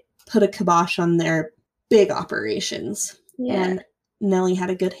it put a kibosh on their big operations. Yeah. And Nellie had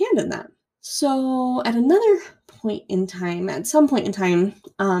a good hand in that. So at some point in time,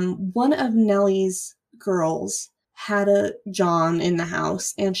 one of Nellie's girls had a John in the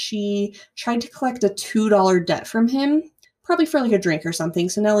house, and she tried to collect a $2 debt from him, probably for like a drink or something.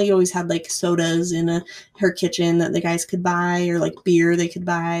 So Nellie always had like sodas in her kitchen that the guys could buy, or like beer they could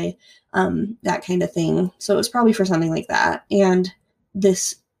buy, that kind of thing. So it was probably for something like that. And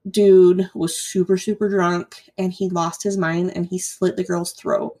this dude was super, super drunk, and he lost his mind and he slit the girl's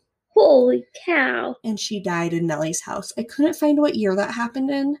throat. Holy cow. And she died in Nellie's house. I couldn't find what year that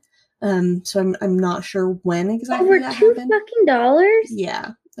happened in. So I'm not sure when exactly Over that $2 happened. fucking dollars?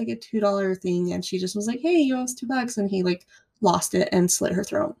 Yeah, like a $2 thing, and she just was like, "Hey, you owe us $2," and he like lost it and slit her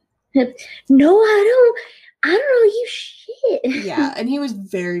throat. No, I don't know you shit. Yeah, and he was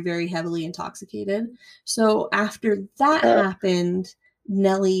very, very heavily intoxicated. So after that happened,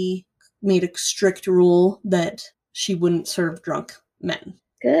 Nellie made a strict rule that she wouldn't serve drunk men.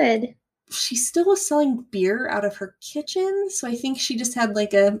 Good. She still was selling beer out of her kitchen, so I think she just had like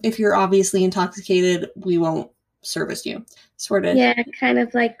if you're obviously intoxicated, we won't service you sort of. Yeah, kind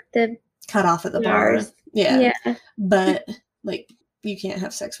of like the cut off at the bars. bar. Yeah. But like you can't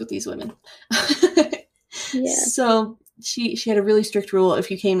have sex with these women. Yeah. So she had a really strict rule. If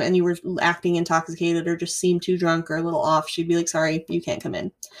you came and you were acting intoxicated or just seemed too drunk or a little off, she'd be like, "Sorry, you can't come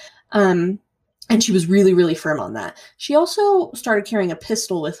in." And she was really, really firm on that. She also started carrying a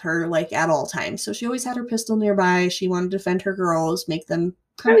pistol with her, like, at all times. So she always had her pistol nearby. She wanted to defend her girls, make them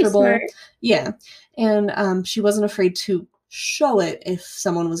comfortable. Yeah. And she wasn't afraid to show it if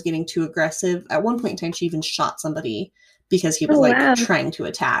someone was getting too aggressive. At one point in time, she even shot somebody because he was, trying to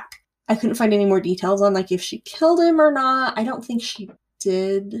attack. I couldn't find any more details on, like, if she killed him or not. I don't think she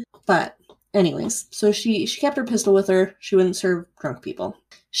did. But anyways, so she kept her pistol with her. She wouldn't serve drunk people.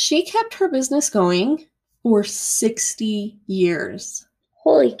 She kept her business going for 60 years.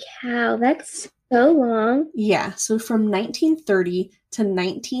 Holy cow, that's so long. Yeah, so from 1930 to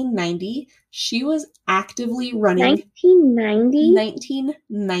 1990, she was actively running... 1990?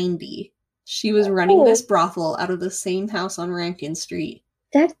 1990. She was running this brothel out of the same house on Rankin Street.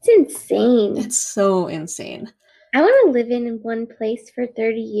 That's insane. It's so insane. I want to live in one place for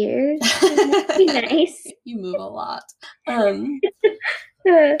 30 years. That'd be nice. You move a lot.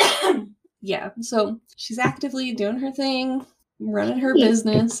 Yeah, so she's actively doing her thing, running her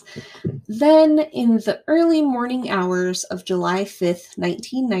business. Then in the early morning hours of July 5th,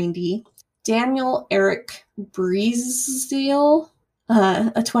 1990, Daniel Eric Breezeal,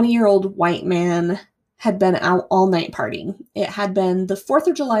 a 20-year-old white man, had been out all night partying. It had been the 4th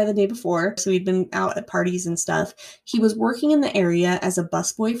of July the day before, so he'd been out at parties and stuff. He was working in the area as a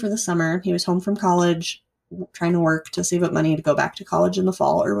busboy for the summer. He was home from college, trying to work to save up money to go back to college in the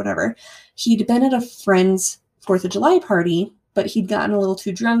fall or whatever. He'd been at a friend's 4th of July party, but he'd gotten a little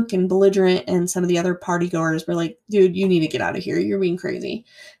too drunk and belligerent, and some of the other partygoers were like, "Dude, you need to get out of here. You're being crazy."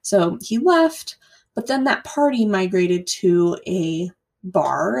 So he left, but then that party migrated to a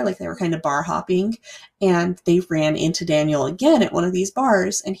bar, like they were kind of bar hopping, and they ran into Daniel again at one of these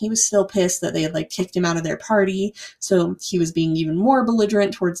bars, and he was still pissed that they had like kicked him out of their party. So he was being even more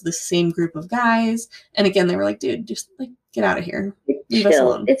belligerent towards the same group of guys, and again they were like, "Dude, just like get out of here, leave us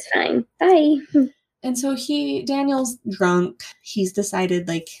alone, it's fine, bye." And so Daniel's drunk. He's decided,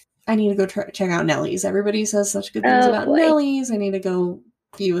 like, I need to go check out Nellie's. Everybody says such good things about Nellie's. I need to go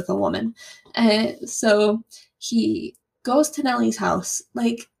be with a woman. And so he goes to Nellie's house,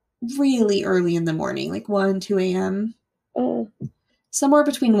 like, really early in the morning, like 1, 2 a.m. Oh. Somewhere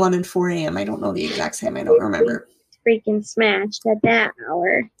between 1 and 4 a.m. I don't know the exact time. I don't remember. Freaking smashed at that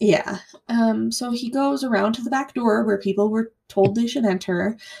hour. Yeah. So he goes around to the back door where people were told they should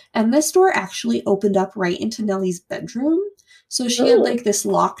enter, and this door actually opened up right into Nellie's bedroom. So she had like this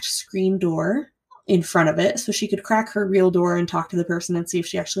locked screen door in front of it, so she could crack her real door and talk to the person and see if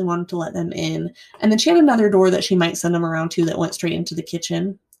she actually wanted to let them in. And then she had another door that she might send them around to that went straight into the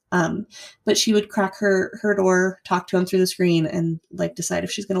kitchen. But she would crack her door, talk to him through the screen, and like decide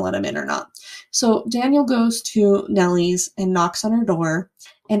if she's going to let him in or not. So Daniel goes to Nellie's and knocks on her door,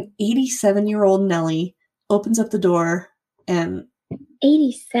 and 87-year-old Nellie opens up the door. And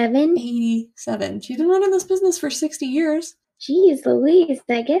 87? 87. She's been running this business for 60 years. Jeez Louise,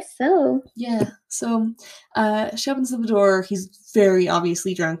 I guess so. Yeah. So she opens up the door. He's very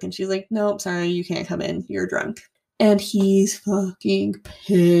obviously drunk, and she's like, nope, sorry, you can't come in. You're drunk. And he's fucking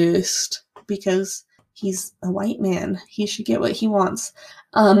pissed because he's a white man. He should get what he wants.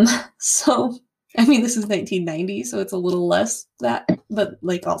 So, I mean, this is 1990, so it's a little less that, but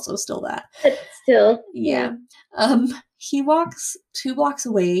like also still that. But still. Yeah. He walks 2 blocks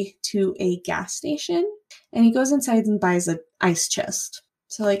away to a gas station, and he goes inside and buys an ice chest.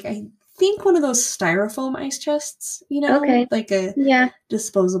 So, like, I think one of those styrofoam ice chests, you know? Okay. Like a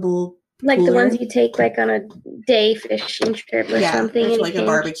disposable like cooler. The ones you take, like, on a day fishing trip or something. Yeah, like a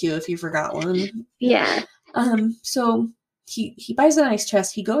barbecue if you forgot one. Yeah. So he buys an ice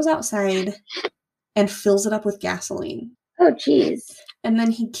chest. He goes outside and fills it up with gasoline. Oh, jeez. And then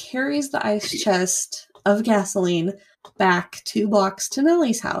he carries the ice chest of gasoline back 2 blocks to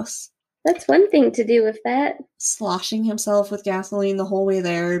Nellie's house. That's one thing to do with that. Sloshing himself with gasoline the whole way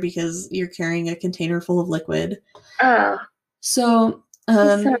there because you're carrying a container full of liquid. Oh. So,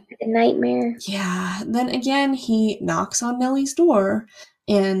 sounds like a nightmare. Yeah. Then again, he knocks on Nellie's door,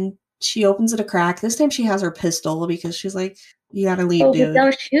 and she opens it a crack. This time she has her pistol because she's like, you gotta leave, dude.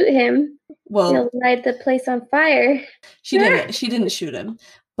 Don't shoot him. Well, he'll light the place on fire. She didn't shoot him.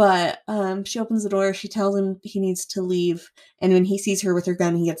 But she opens the door, she tells him he needs to leave, and when he sees her with her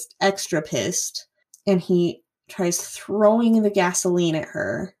gun, he gets extra pissed, and he tries throwing the gasoline at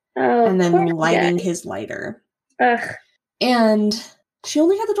her, and then lighting his lighter. Ugh. And she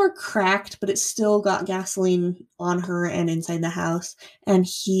only had the door cracked, but it still got gasoline on her and inside the house, and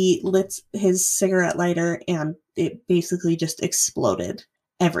he lit his cigarette lighter, and it basically just exploded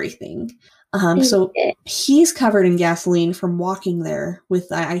everything. So he's covered in gasoline from walking there with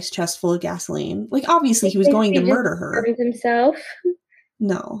the ice chest full of gasoline. Like, obviously he was going to murder her. Himself?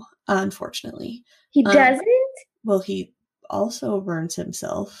 No, unfortunately. He doesn't? Well, he also burns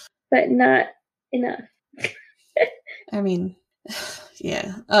himself. But not enough. I mean,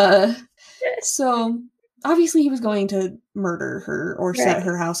 yeah. So obviously he was going to murder her or set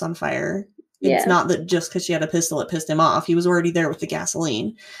her house on fire. It's not that just because she had a pistol, it pissed him off. He was already there with the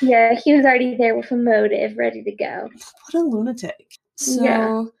gasoline. Yeah, he was already there with a motive, ready to go. What a lunatic.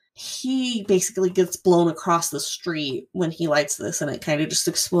 So he basically gets blown across the street when he lights this, and it kind of just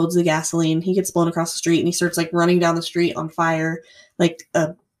explodes the gasoline. He gets blown across the street, and he starts like running down the street on fire, like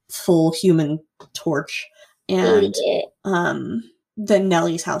a full human torch. And then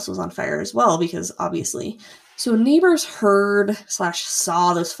Nellie's house was on fire as well, because obviously... So neighbors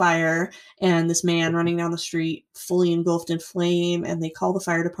heard/saw this fire and this man running down the street fully engulfed in flame, and they call the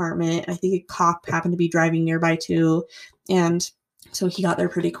fire department. I think a cop happened to be driving nearby too. And so he got there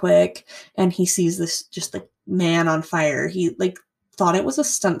pretty quick, and he sees this just like man on fire. He like thought it was a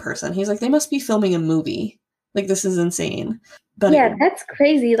stunt person. He's like, they must be filming a movie. Like, this is insane. But yeah, that's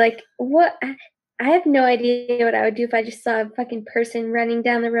crazy. Like, what? I have no idea what I would do if I just saw a fucking person running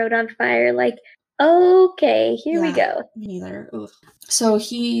down the road on fire. Like, okay, here we go. Me neither. Oof. So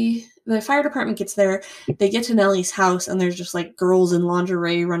the fire department gets there. They get to Nellie's house, and there's just like girls in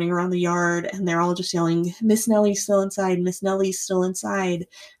lingerie running around the yard, and they're all just yelling, Miss Nellie's still inside, Miss Nellie's still inside.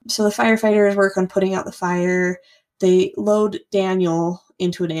 So the firefighters work on putting out the fire. They load Daniel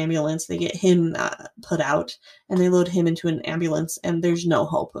into an ambulance. They get him put out, and they load him into an ambulance, and there's no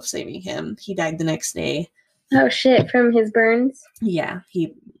hope of saving him. He died the next day. Oh shit, from his burns? Yeah,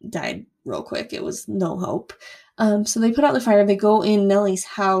 he died real quick. It was no hope. So they put out the fire. They go in Nellie's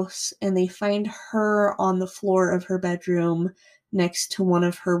house, and they find her on the floor of her bedroom next to one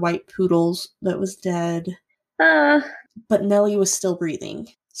of her white poodles that was dead. But Nellie was still breathing.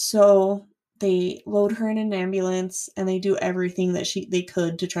 So they load her in an ambulance, and they do everything that they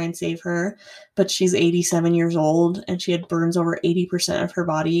could to try and save her. But she's 87 years old, and she had burns over 80% of her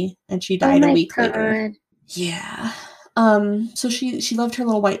body, and she died a week later. Yeah. So she loved her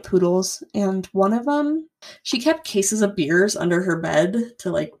little white poodles, and one of them, she kept cases of beers under her bed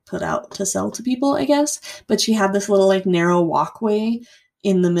to like put out to sell to people, I guess. But she had this little like narrow walkway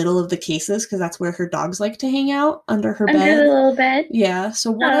in the middle of the cases because that's where her dogs like to hang out, under her bed. Under the little bed? Yeah.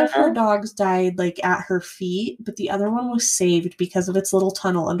 So one of her dogs died like at her feet, but the other one was saved because of its little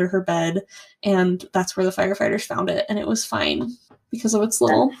tunnel under her bed, and that's where the firefighters found it, and it was fine. Because of its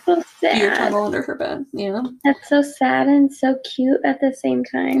little beer tunnel under her bed. Yeah. That's so sad and so cute at the same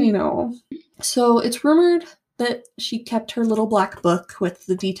time. You know. So it's rumored that she kept her little black book with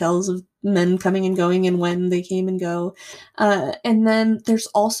the details of men coming and going and when they came and go. And then there's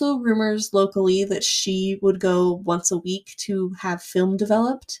also rumors locally that she would go once a week to have film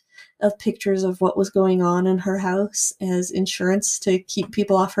developed of pictures of what was going on in her house as insurance to keep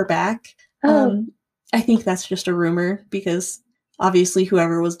people off her back. I think that's just a rumor because obviously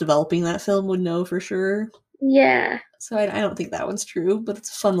whoever was developing that film would know for sure. Yeah. So I don't think that one's true, but it's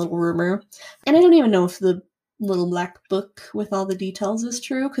a fun little rumor. And I don't even know if the little black book with all the details is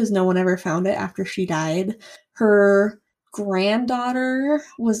true because no one ever found it after she died. Her granddaughter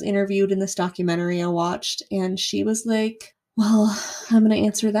was interviewed in this documentary I watched, and she was like, well, I'm going to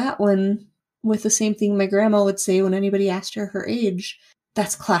answer that one with the same thing my grandma would say when anybody asked her age.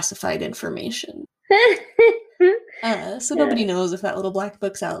 That's classified information. So nobody knows if that little black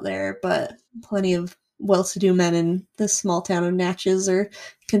book's out there, but plenty of well-to-do men in this small town of Natchez are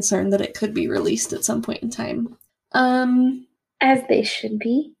concerned that it could be released at some point in time. As they should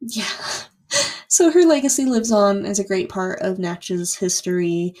be. Yeah. So her legacy lives on as a great part of Natchez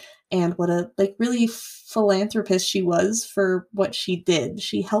history and what a really philanthropist she was for what she did.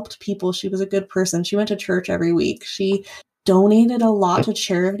 She helped people. She was a good person. She went to church every week. She donated a lot to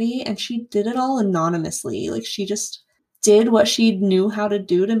charity, and she did it all anonymously. She just did what she knew how to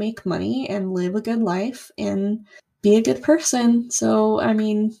do to make money and live a good life and be a good person. So, I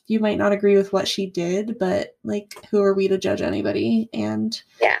mean, you might not agree with what she did, but who are we to judge anybody? And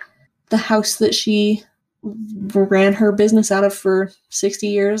yeah, the house that she ran her business out of for 60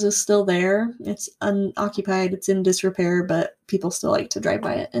 years is still there. It's unoccupied, it's in disrepair, but people still like to drive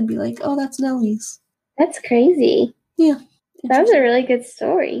by it and be like, oh, that's Nellie's. That's crazy. Yeah. That was a really good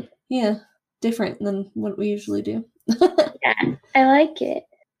story. Yeah. Different than what we usually do. Yeah, I like it.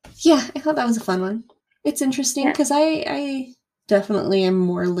 Yeah, I thought that was a fun one. It's interesting because I definitely am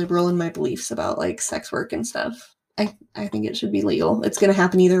more liberal in my beliefs about sex work and stuff. I think it should be legal. It's going to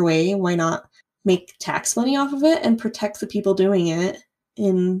happen either way. Why not make tax money off of it and protect the people doing it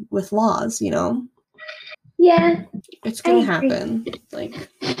with laws, Yeah. It's going to happen.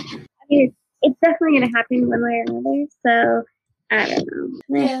 It's definitely going to happen one way or another. So, I don't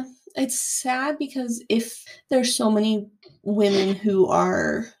know. Yeah. It's sad because if there's so many women who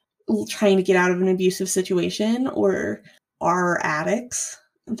are trying to get out of an abusive situation or are addicts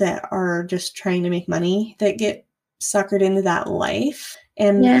that are just trying to make money that get suckered into that life,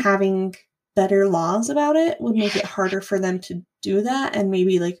 and having better laws about it would make it harder for them to do that and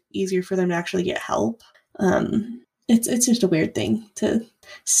maybe easier for them to actually get help. It's just a weird thing to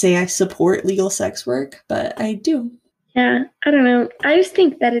say I support legal sex work, but I do. Yeah, I don't know. I just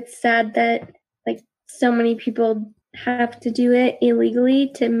think that it's sad that so many people have to do it illegally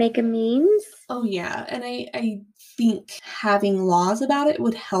to make a means. Oh yeah, and I think having laws about it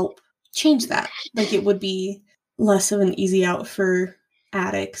would help change that. It would be less of an easy out for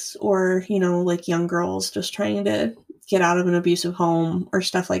addicts or, young girls just trying to get out of an abusive home or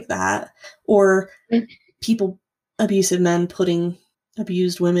stuff like that. Or abusive men putting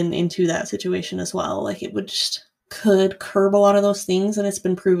abused women into that situation as well. It would could curb a lot of those things, and it's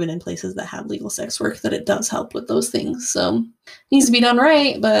been proven in places that have legal sex work that it does help with those things. So it needs to be done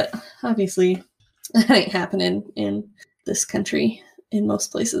right, but obviously that ain't happening in this country in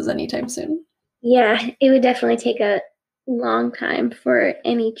most places anytime soon. Yeah, it would definitely take a long time for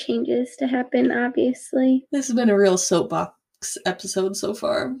any changes to happen, obviously. This has been a real soapbox episode so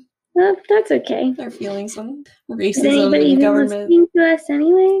far. Well, that's okay. Our feelings on racism Is anybody and government. Listening to us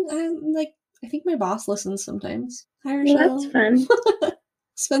anyway? I think my boss listens sometimes. Hi, Rochelle. Well, that's fun.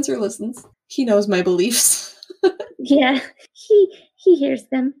 Spencer listens. He knows my beliefs. Yeah, he hears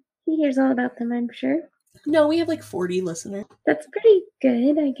them. He hears all about them, I'm sure. No, we have 40 listeners. That's pretty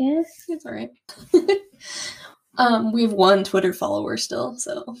good, I guess. It's all right. We have one Twitter follower still,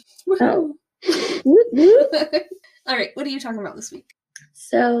 so. Oh. All right, what are you talking about this week?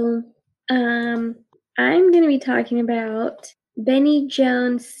 So, I'm going to be talking about Benny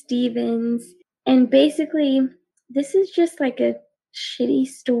Jones Stevens, and basically, this is just a shitty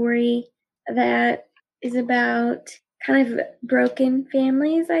story that is about kind of broken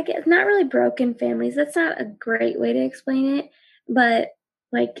families, I guess. Not really broken families. That's not a great way to explain it, but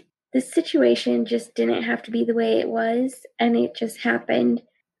the situation just didn't have to be the way it was, and it just happened.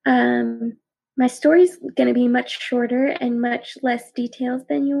 My story's going to be much shorter and much less details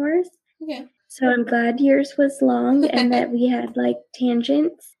than yours. Okay. So I'm glad yours was long and that we had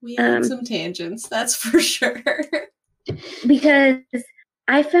tangents. We had some tangents, that's for sure. Because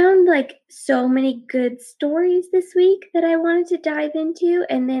I found so many good stories this week that I wanted to dive into,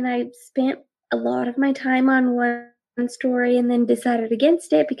 and then I spent a lot of my time on one story and then decided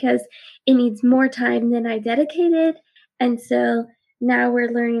against it because it needs more time than I dedicated. And so now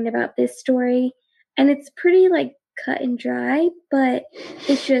we're learning about this story, and it's pretty like cut and dry, but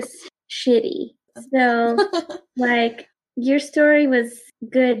it's just shitty. So like your story was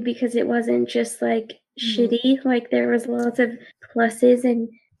good because it wasn't just like shitty, like there was lots of pluses and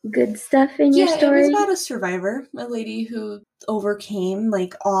good stuff in your story. Yeah, it was about a survivor, a lady who overcame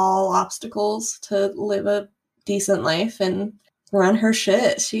like all obstacles to live a decent life and run her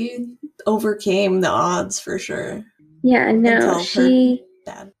shit. She overcame the odds for sure. Yeah, no, she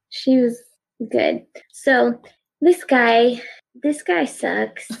was good. So this guy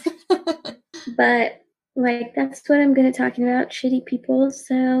sucks. But like that's what I'm gonna talking about, shitty people.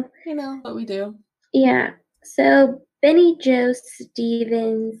 So you know what we do. Yeah. So Benny Joe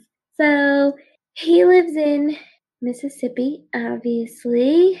Stevens. So he lives in Mississippi,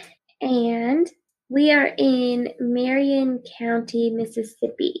 obviously, and we are in Marion County,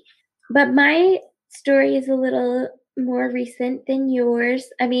 Mississippi. But my story is a little more recent than yours.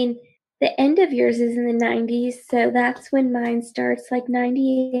 I mean, the end of yours is in the 90s, so that's when mine starts, like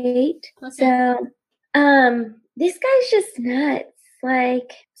 98. Okay. So, this guy's just nuts.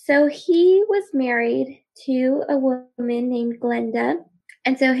 Like, so he was married to a woman named Glenda.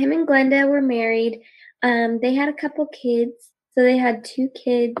 And so him and Glenda were married. They had a couple kids. So they had 2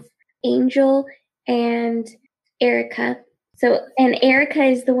 kids, Angel and Erica. So, and Erica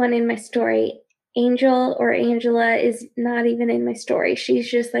is the one in my story. Angel or Angela is not even in my story. She's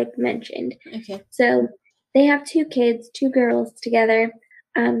just like mentioned. Okay. So they have 2 kids, 2 girls together.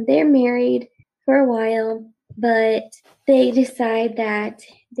 They're married for a while, but they decide that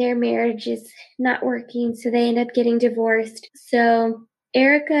their marriage is not working, so they end up getting divorced. So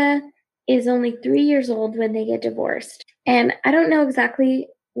Erica is only 3 years old when they get divorced. And I don't know exactly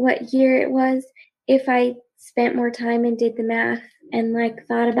what year it was. If I spent more time and did the math and like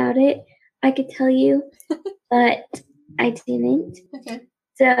thought about it, I could tell you, but I didn't. Okay.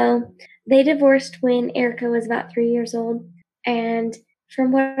 So they divorced when Erica was about 3 years old. And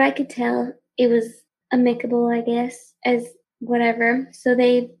from what I could tell, it was amicable, I guess, as whatever. So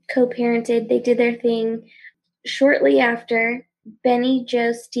they co-parented, they did their thing. Shortly after, Benny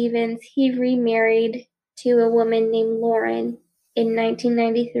Joe Stevens, he remarried to a woman named Lauren in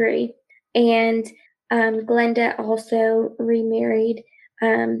 1993. And Glenda also remarried.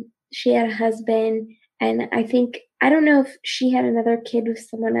 She had a husband, and I don't know if she had another kid with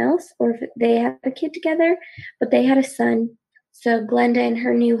someone else or if they had a kid together, but they had a son. So Glenda and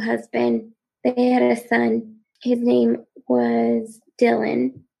her new husband, they had a son. His name was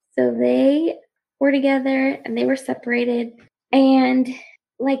Dylan. So they were together and they were separated. And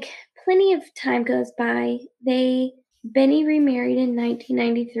like plenty of time goes by. Benny remarried in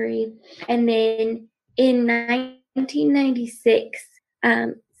 1993, and then in 1996,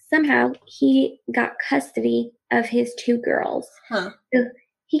 somehow he got custody of his 2 girls. Huh. So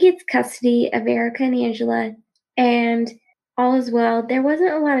he gets custody of Erica and Angela, and all is well. There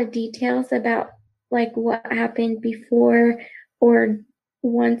wasn't a lot of details about like what happened before or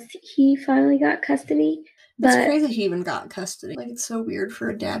once he finally got custody. It's crazy he even got custody. Like, it's so weird for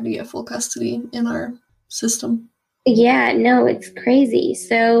a dad to get full custody in our system. Yeah, no, it's crazy.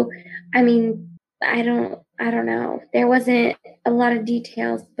 So, I mean, I don't know. There wasn't a lot of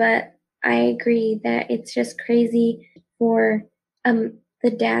details, but I agree that it's just crazy for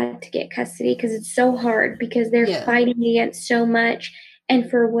the dad to get custody because it's so hard because they're fighting against so much, and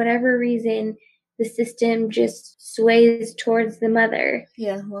for whatever reason, the system just sways towards the mother.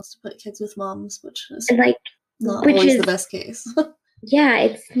 Yeah, wants to put kids with moms, which is like not always the best case. Yeah,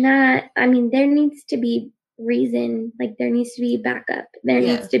 it's not. I mean, there needs to be reason, like there needs to be backup. There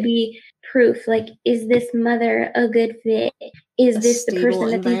needs to be proof. Like, is this mother a good fit? Is this the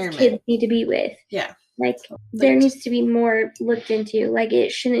person that these kids need to be with? Yeah. Like there needs to be more looked into. Like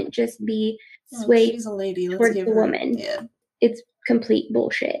it shouldn't just be swayed she's a lady. towards the woman. Yeah. It's complete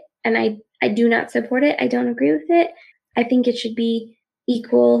bullshit. And I do not support it. I don't agree with it. I think it should be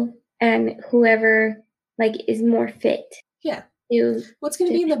equal, and whoever like is more fit. Yeah. What's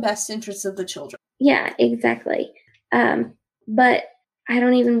going to be in the best interest of the children? Yeah, exactly. But I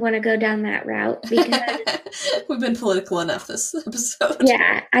don't even want to go down that route because we've been political enough this episode.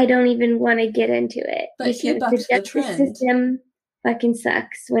 Yeah, I don't even want to get into it. But he bucked the trend. The system fucking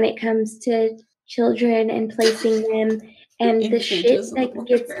sucks when it comes to children and placing them, and the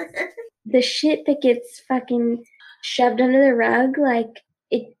shit that gets fucking shoved under the rug. Like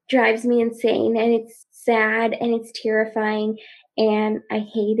it drives me insane, and it's sad and it's terrifying, and I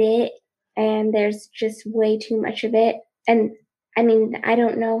hate it. And there's just way too much of it. And I mean, I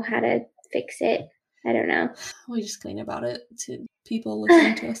don't know how to fix it. I don't know. We just complain about it to people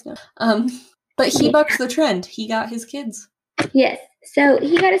listening to us now. But he bucked the trend. He got his kids. Yes. So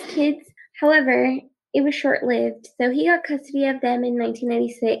he got his kids. However, it was short-lived. So he got custody of them in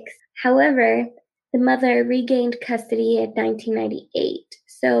 1996. However, the mother regained custody in 1998.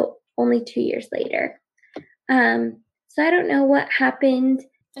 So only 2 years later. So I don't know what happened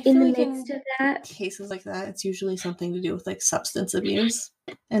in the midst of that. Cases like that, it's usually something to do with like substance abuse.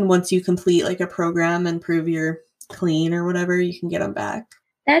 And once you complete like a program and prove you're clean or whatever, you can get them back.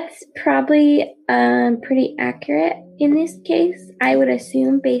 That's probably pretty accurate in this case, I would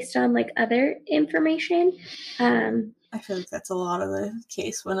assume, based on like other information. I feel like that's a lot of the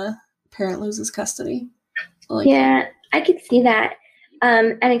case when a parent loses custody. Like, yeah, I could see that,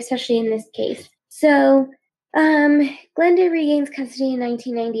 and especially in this case. So, Glenda regains custody in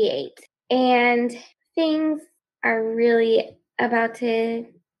 1998, and things are really about to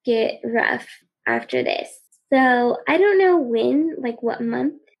get rough after this. So, I don't know when, like what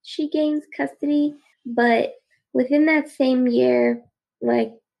month she gains custody, but within that same year,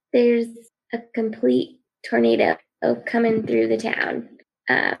 like there's a complete tornado coming through the town.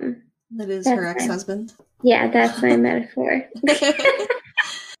 That is her ex-husband. Yeah, that's my metaphor.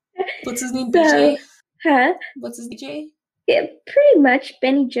 What's his name? BJ? Huh? What's his BJ? Yeah, pretty much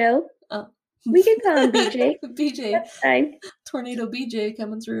Benny Joe. Oh. We can call him BJ. BJ. That's fine. Tornado BJ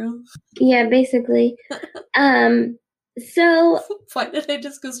coming through. Yeah, basically. So why did I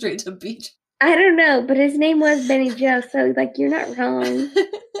just go straight to BJ? I don't know, but his name was Benny Joe, so like you're not wrong.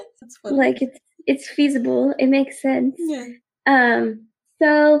 That's funny. Like it's feasible. It makes sense. Yeah.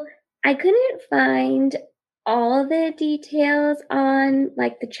 So I couldn't find all the details on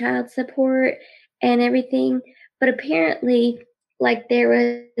like the child support and everything, but apparently like there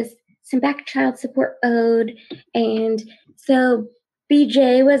was some back child support owed, and so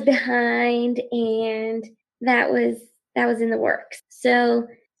BJ was behind, and that was in the works. So,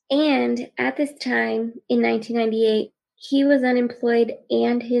 and at this time in 1998, he was unemployed,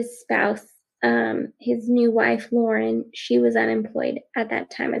 and his spouse, his new wife, Lauren, she was unemployed at that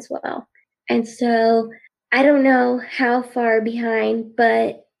time as well. And so I don't know how far behind,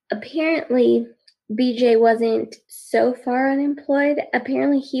 but apparently BJ wasn't so far unemployed.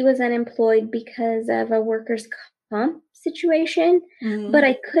 Apparently he was unemployed because of a workers' comp situation, but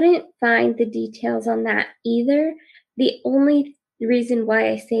I couldn't find the details on that either. The only reason why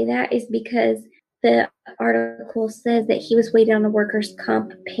I say that is because the article says that he was waiting on a workers'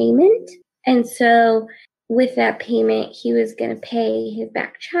 comp payment. And so with that payment, he was going to pay his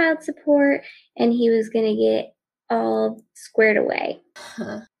back child support, and he was going to get all squared away.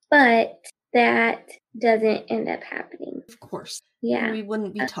 But that doesn't end up happening. Of course. Yeah. We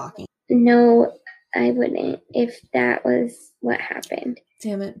wouldn't be talking. No, I wouldn't if that was what happened.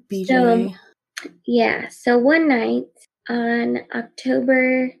 Damn it, BJ. So, yeah. So one night on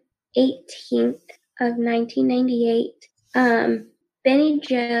October 18th of 1998, Benny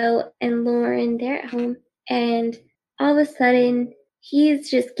Joe and Lauren, they're at home, and all of a sudden he's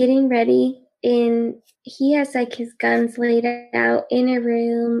just getting ready, and he has like his guns laid out in a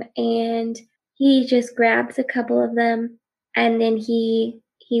room, and he just grabs a couple of them, and then he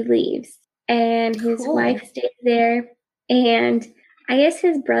leaves, and his wife stays there, and I guess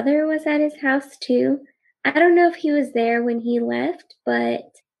his brother was at his house too. I don't know if he was there when he left, but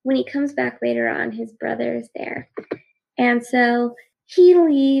when he comes back later on, his brother is there. And so he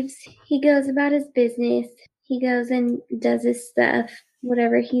leaves, he goes about his business, he goes and does his stuff,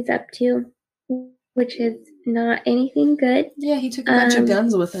 whatever he's up to, which is not anything good. Yeah, he took a bunch of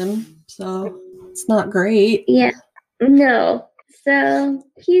guns with him, so it's not great. Yeah, no. So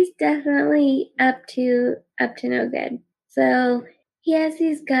he's definitely up to no good. So he has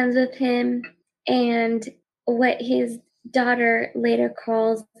these guns with him, and what his daughter later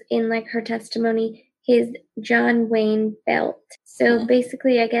calls in like her testimony his John Wayne belt. So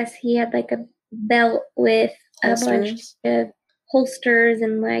basically, I guess he had like a belt with holsters. A bunch of holsters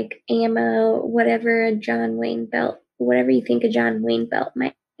and like ammo, whatever a John Wayne belt, whatever you think a John Wayne belt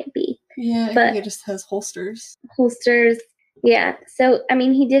might be. Yeah, I think it just has holsters. Holsters, yeah. So, I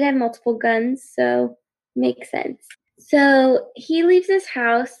mean, he did have multiple guns, so makes sense. So he leaves his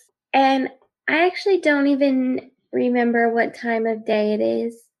house, and I actually don't even remember what time of day it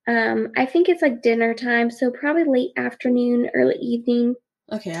is. I think it's like dinner time, so probably late afternoon, early evening.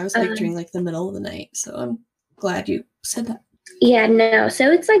 Okay, I was picturing like the middle of the night, so I'm glad you said that. Yeah, no.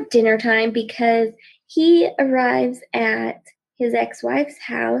 So it's like dinner time because he arrives at his ex-wife's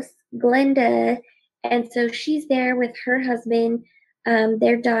house, Glenda, and so she's there with her husband,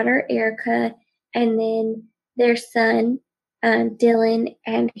 their daughter, Erica, and then their son, Dylan,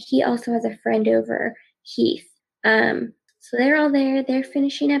 and he also has a friend over, Heath. So they're all there. They're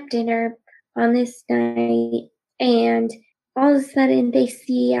finishing up dinner on this night, and all of a sudden they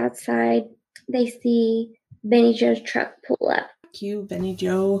see outside. They see Benny Joe's truck pull up. Cute, Benny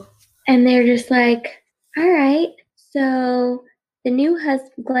Joe. And they're just like, all right. So the new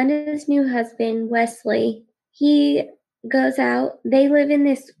husband, Glenda's new husband, Wesley, he goes out. They live in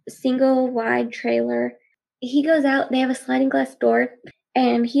this single wide trailer. He goes out. They have a sliding glass door.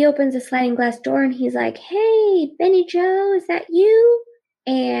 And he opens a sliding glass door and he's like, hey, Benny Joe, is that you?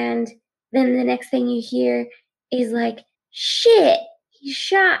 And then the next thing you hear is like, shit, he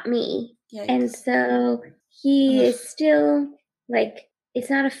shot me. Yikes. And so he is still like, it's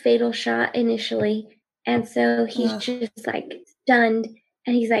not a fatal shot initially. And so he's just like stunned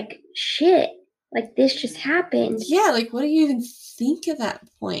and he's like, shit, like this just happened. Yeah, like what do you even think at that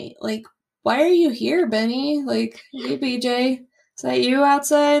point? Like, why are you here, Benny? Like, hey, BJ, is that you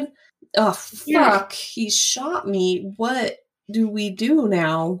outside? Oh, fuck, yeah. He shot me. What do we do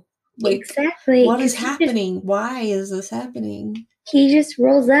now? Like, exactly. What is happening? Why is this happening? He just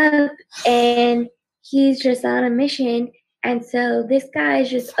rolls up and he's just on a mission. And so this guy is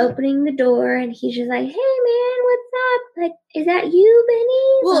just opening the door and he's just like, hey, man, what's up? Like, is that you,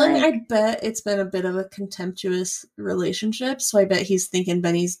 Benny? Well, like, and I bet it's been a bit of a contemptuous relationship. So I bet he's thinking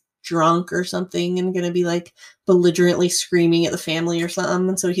Benny's drunk or something and going to be like belligerently screaming at the family or something.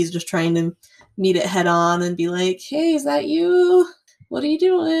 And so he's just trying to meet it head on and be like, hey, is that you? What are you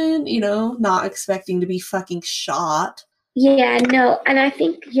doing? You know, not expecting to be fucking shot. Yeah, no. And I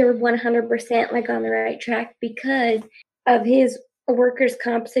think you're 100% like on the right track because of his workers'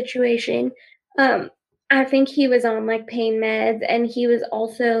 comp situation. I think he was on like pain meds and he was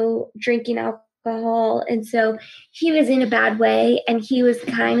also drinking alcohol. And so he was in a bad way and he was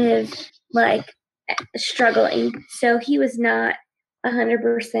kind of like struggling. So he was not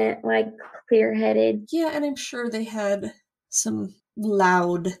 100% like clear headed. Yeah, and I'm sure they had some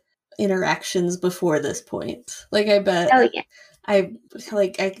loud interactions before this point. Like I bet. Oh yeah.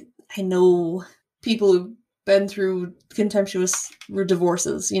 I know people who've been through contemptuous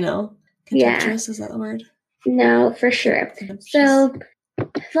divorces, you know? Contemptuous, yeah. Is that the word? No, for sure. So,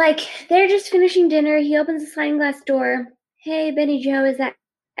 like, they're just finishing dinner. He opens the sliding glass door. Hey, Benny Joe, is that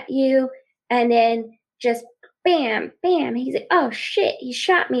you? And then just bam, bam. He's like, oh, shit, he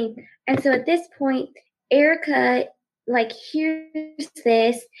shot me. And so at this point, Erica, like, hears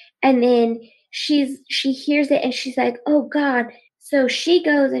this. And then she hears it and she's like, oh, God. So she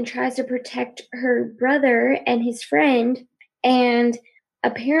goes and tries to protect her brother and his friend. And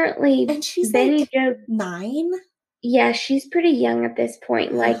apparently, and she's Benny like Joe 9. Yeah, she's pretty young at this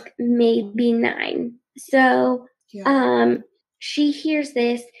point, like maybe 9. So, she hears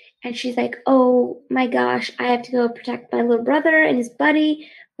this and she's like, "Oh my gosh, I have to go protect my little brother and his buddy."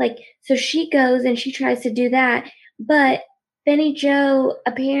 Like, so she goes and she tries to do that, but Benny Joe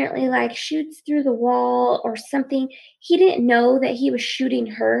apparently like shoots through the wall or something. He didn't know that he was shooting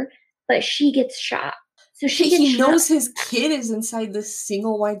her, but she gets shot. So he knows his kid is inside this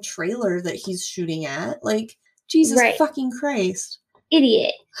single wide trailer that he's shooting at. Like, Jesus fucking Christ.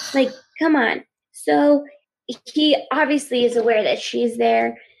 Idiot. Like, come on. So he obviously is aware that she's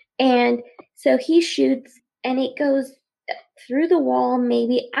there. And so he shoots and it goes through the wall,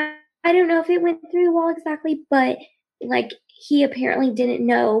 maybe. I don't know if it went through the wall exactly, but like he apparently didn't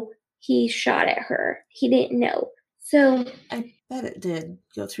know he shot at her. He didn't know. So I bet it did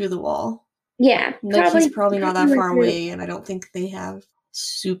go through the wall. Yeah. Like he's probably not that far away, and I don't think they have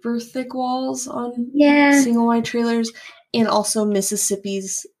super thick walls on single wide trailers. And also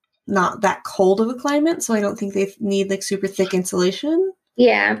Mississippi's not that cold of a climate, so I don't think they need like super thick insulation.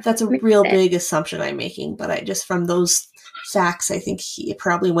 Yeah. That's a real big assumption I'm making, but I just from those facts, I think he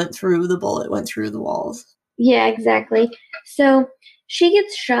probably went through the walls. Yeah, exactly. So she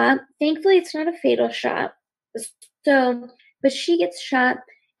gets shot. Thankfully, it's not a fatal shot. So, but she gets shot,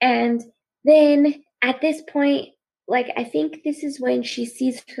 and then at this point, like, I think this is when she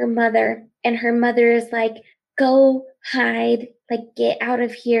sees her mother, and her mother is like, go hide, like, get out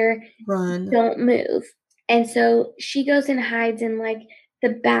of here. Run. Don't move. And so she goes and hides in, like, the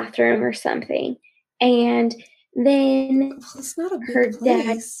bathroom or something. And then it's not a big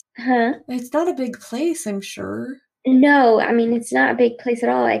place. It's not a big place, I'm sure. No, I mean, it's not a big place at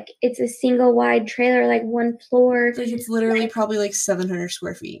all. Like, it's a single wide trailer, like one floor. Like, it's literally probably like 700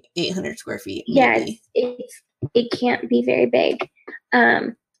 square feet, 800 square feet. Maybe. Yeah, it can't be very big.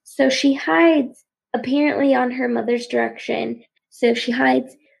 So she hides apparently on her mother's direction. So she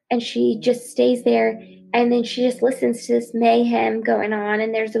hides and she just stays there. And then she just listens to this mayhem going on.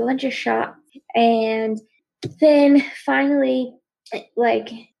 And there's a bunch of shots. And then finally, like,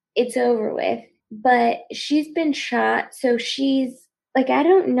 it's over with. But she's been shot, so she's like, I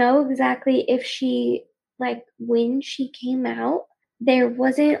don't know exactly if she, like, when she came out, there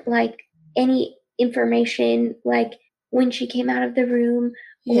wasn't like any information, like, when she came out of the room,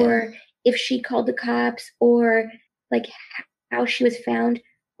 Yeah. or if she called the cops, or like how she was found,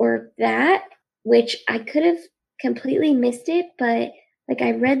 or that, which I could have completely missed it, but like,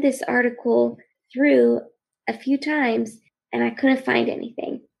 I read this article through a few times and I couldn't find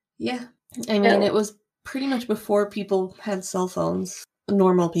anything. Yeah. I mean, it was pretty much before people had cell phones.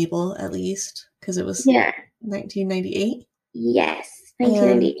 Normal people, at least. Because it was 1998. Yes, And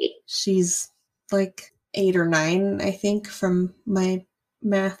 1998. she's like 8 or 9, I think, from my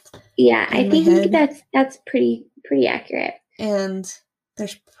math. Yeah, I think that's pretty accurate. And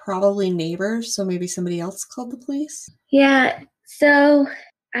there's probably neighbors, so maybe somebody else called the police. Yeah, so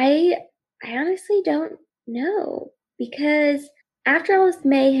I honestly don't know, because after all this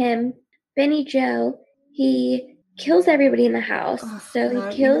mayhem, Benny Joe, he kills everybody in the house. So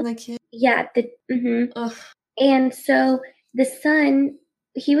God, he kills even the kid. Yeah, and so the son,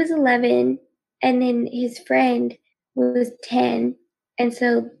 he was 11, and then his friend was 10, and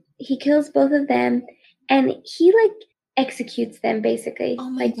so he kills both of them, and he like executes them basically. Oh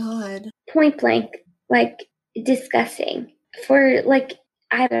my God. Point blank, like, disgusting. For like,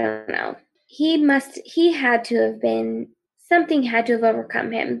 I don't know. He had to have been, something had to have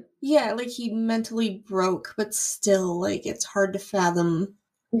overcome him. Yeah, like he mentally broke, but still, like, it's hard to fathom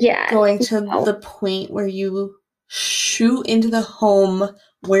Yeah. going to the point where you shoot into the home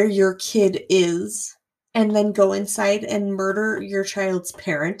where your kid is and then go inside and murder your child's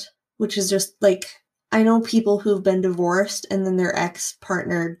parent, which is just like, I know people who've been divorced and then their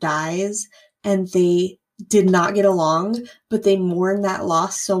ex-partner dies and they did not get along, but they mourn that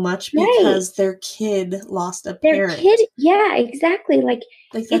loss so much because their kid lost a parent. Their kid, yeah, exactly. Like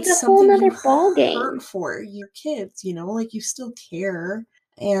that's it's a whole something nother ball game. hurt for your kids, you know, like you still care.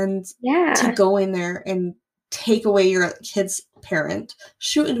 And Yeah. to go in there and take away your kid's parent,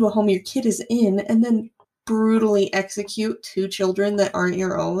 shoot into a home your kid is in, and then brutally execute 2 children that aren't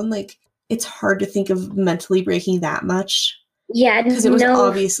your own, like, it's hard to think of mentally breaking that much. Yeah, because it was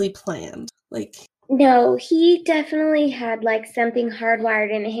obviously planned. Like, no, he definitely had like something hardwired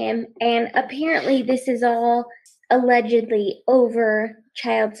into him, and apparently this is all allegedly over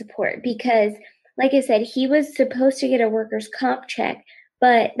child support, because like I said, he was supposed to get a workers' comp check,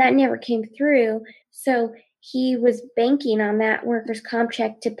 but that never came through, so he was banking on that workers' comp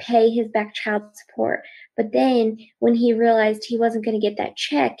check to pay his back child support. But then when he realized he wasn't going to get that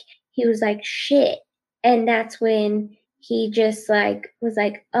check, he was like, shit. And that's when he just like was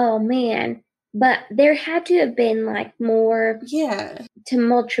like, oh man. But there had to have been like more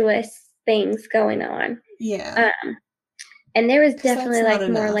tumultuous things going on. Yeah. And there was definitely like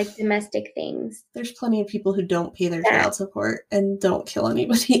more like domestic things. There's plenty of people who don't pay their child support and don't kill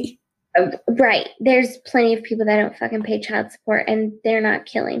anybody. Right. There's plenty of people that don't fucking pay child support and they're not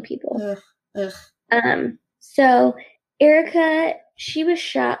killing people. So Erica, she was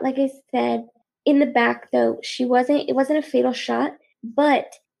shot, like I said, in the back though. It wasn't a fatal shot,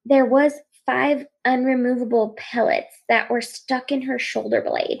 but there was 5 unremovable pellets that were stuck in her shoulder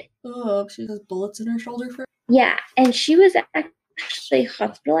blade. Oh, she has bullets in her shoulder for? Yeah, and she was actually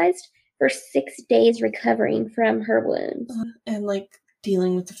hospitalized for 6 days recovering from her wounds. And like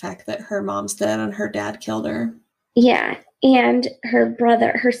dealing with the fact that her mom's dead and her dad killed her. Yeah, and her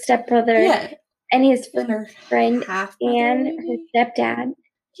stepbrother, and his friend, and her stepdad.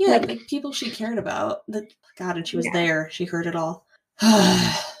 Yeah, like people she cared about. God, and she was there. She heard it all.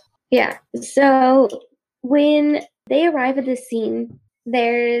 Yeah. So when they arrive at the scene,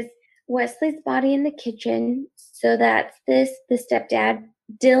 there's Wesley's body in the kitchen. So that's the stepdad.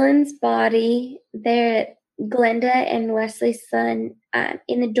 Dylan's body there, Glenda and Wesley's son,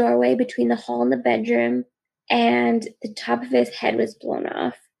 in the doorway between the hall and the bedroom, and the top of his head was blown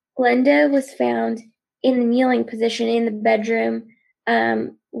off. Glenda was found in the kneeling position in the bedroom,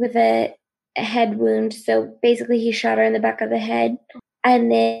 with a head wound. So basically, he shot her in the back of the head.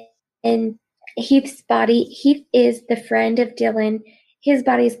 And then Heath's body, Heath is the friend of Dylan. His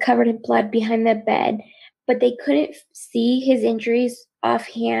body is covered in blood behind the bed, but they couldn't see his injuries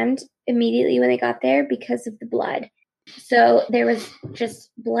offhand immediately when they got there because of the blood. So there was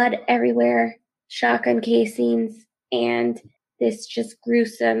just blood everywhere, shotgun casings, and this just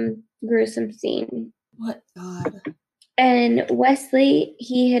gruesome scene. What God? And Wesley,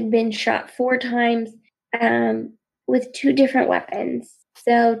 he had been shot 4 times with 2 different weapons.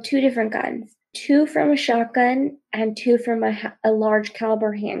 So 2 different guns, 2 from a shotgun and 2 from a large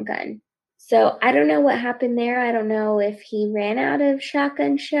caliber handgun. So I don't know what happened there. I don't know if he ran out of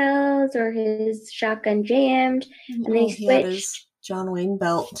shotgun shells or his shotgun jammed and then he had switched. his John Wayne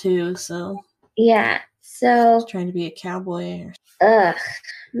belt too, so Yeah. So he's trying to be a cowboy.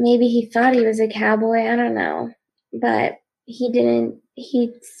 maybe he thought he was a cowboy. I don't know, but he didn't.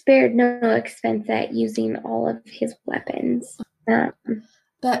 He spared no expense at using all of his weapons.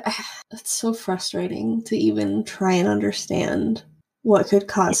 That's so frustrating to even try and understand what could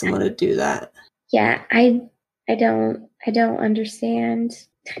cause someone to do that. Yeah, I don't understand.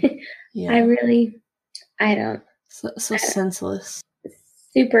 Yeah. I don't. So senseless.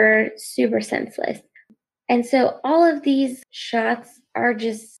 Super senseless. And so all of these shots are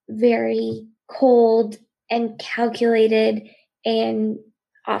just very cold and calculated and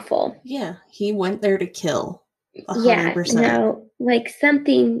awful. Yeah, he went there to kill. 100%. Yeah, no, like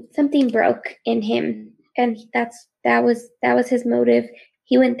something broke in him, and that was his motive.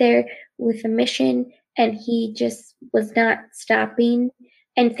 He went there with a mission, and he just was not stopping.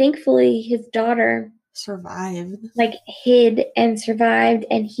 And thankfully, his daughter survived, like hid and survived,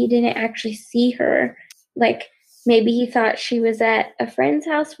 and he didn't actually see her. Like maybe he thought she was at a friend's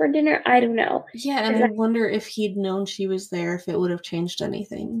house for dinner. I don't know. Yeah, and I wonder if he'd known she was there, if it would have changed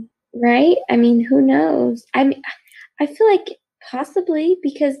anything. Right? I mean, who knows? I mean, I feel like possibly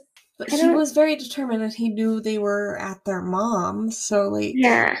because. But he was very determined and he knew they were at their mom. So, like,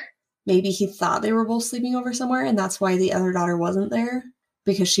 yeah. Maybe he thought they were both sleeping over somewhere and that's why the other daughter wasn't there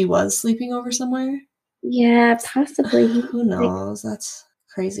because she was sleeping over somewhere. Yeah, possibly. Who knows? That's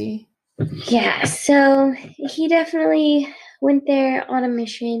crazy. Yeah, so he definitely went there on a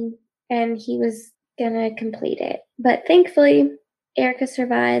mission and he was gonna complete it. But thankfully, Erica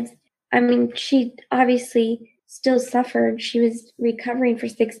survives. I mean, she obviously still suffered. She was recovering for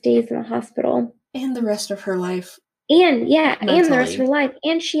 6 days in the hospital. And the rest of her life. And the rest of her life.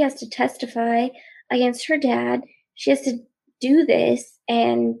 And she has to testify against her dad. She has to do this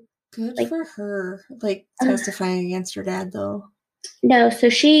and good for her. Like testifying against her dad though. No, so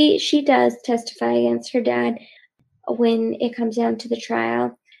she does testify against her dad when it comes down to the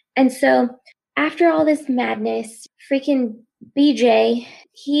trial. And so after all this madness, freaking BJ,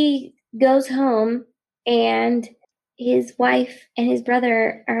 he goes home and his wife and his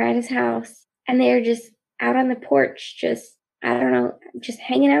brother are at his house and they're just out on the porch, just, I don't know, just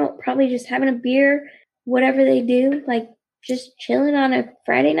hanging out, probably just having a beer, whatever they do, like just chilling on a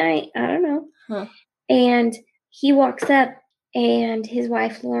Friday night. I don't know. Huh. And he walks up and his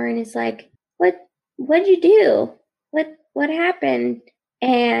wife Lauren is like, What'd you do? What happened?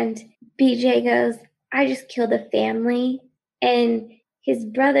 And BJ goes, I just killed a family. And his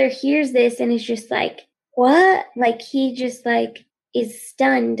brother hears this and is just like, what? Like he just like is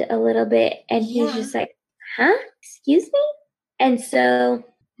stunned a little bit and he's just like, huh? Excuse me? And so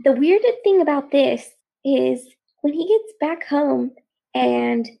the weirdest thing about this is when he gets back home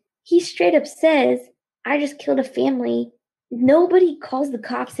and he straight up says, I just killed a family. Nobody calls the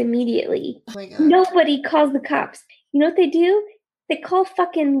cops immediately. Oh my God. Nobody calls the cops. You know what they do? They call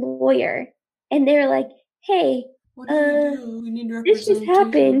fucking lawyer. And they're like, hey, what do we do? We need this just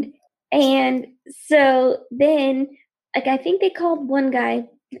happened. And so then, like, I think they called one guy.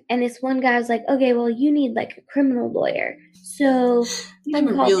 And this one guy was like, okay, well, you need like a criminal lawyer. So I'm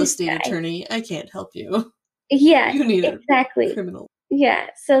a real estate attorney. I can't help you. Yeah, you need exactly. A criminal. Yeah,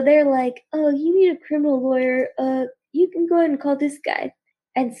 so they're like, oh, you need a criminal lawyer. You can go ahead and call this guy.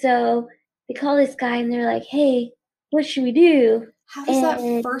 And so they call this guy and they're like, hey, what should we do? How does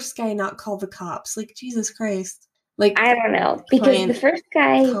that first guy not call the cops? Like, Jesus Christ. Like, I don't know. Because the first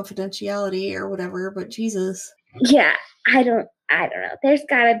guy... confidentiality or whatever, but Jesus. Yeah, I don't know. There's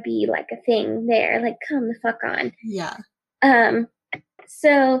gotta be like a thing there. Like, come the fuck on. Yeah.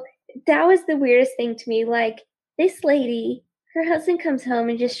 So that was the weirdest thing to me. Like, this lady, her husband comes home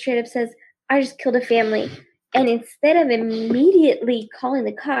and just straight up says, I just killed a family. And instead of immediately calling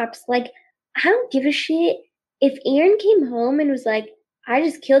the cops, like, I don't give a shit. If Aaron came home and was like, I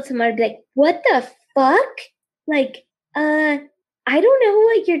just killed someone, I'd be like, what the fuck? Like, I don't know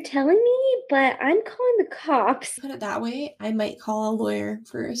what you're telling me, but I'm calling the cops. Put it that way, I might call a lawyer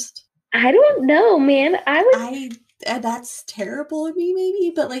first. I don't know, man. That's terrible of me,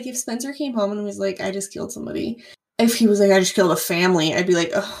 maybe, but like if Spencer came home and was like, I just killed somebody. If he was like, I just killed a family, I'd be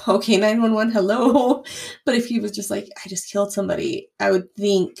like, oh, okay, 911, hello. But if he was just like, I just killed somebody, I would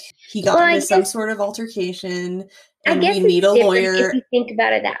think he got into some sort of altercation and we need a lawyer. If you think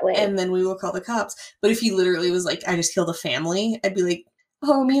about it that way. And then we will call the cops. But if he literally was like, I just killed a family, I'd be like,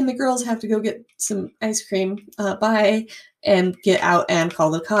 oh, me and the girls have to go get some ice cream, bye, and get out and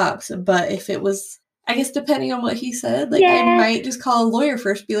call the cops. But if it was, I guess depending on what he said, like I might just call a lawyer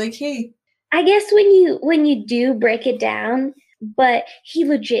first, be like, hey, I guess when you do break it down, but he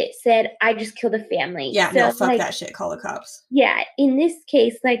legit said, "I just killed a family." Yeah, so, no, fuck like, that shit. Call the cops. yeah, in this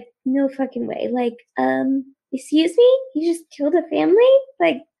case, like, no fucking way. Like, excuse me? You just killed a family?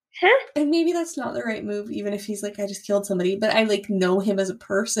 Like, huh? And maybe that's not the right move, even if he's like, I just killed somebody, but I like know him as a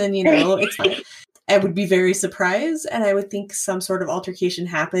person, you know? It's like, I would be very surprised, and I would think some sort of altercation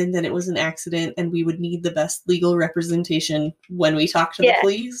happened and it was an accident, and we would need the best legal representation when we talk to the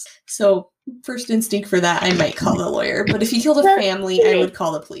police. So, first instinct for that, I might call the lawyer. But if he killed a family, I would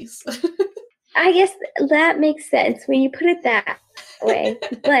call the police. I guess that makes sense when you put it that way.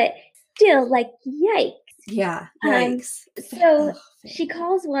 But still, like, yikes. Yeah, yikes. So she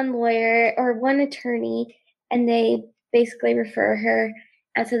calls one lawyer or one attorney, and they basically refer her.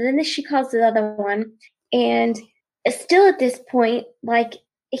 And so then she calls the other one, and still at this point, like,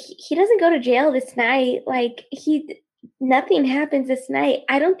 he doesn't go to jail this night. Like, nothing happens this night.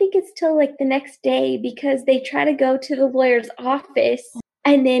 I don't think it's till like the next day, because they try to go to the lawyer's office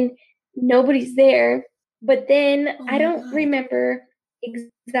and then nobody's there. But then I don't remember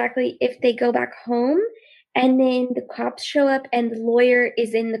exactly if they go back home and then the cops show up and the lawyer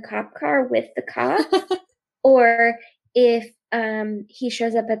is in the cop car with the cop, or if he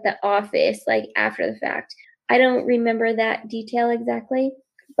shows up at the office like after the fact. I don't remember that detail exactly,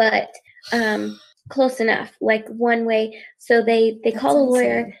 but close enough. Like, one way. So they call a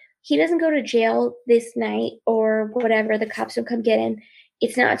lawyer. He doesn't go to jail this night or whatever. The cops don't come get him.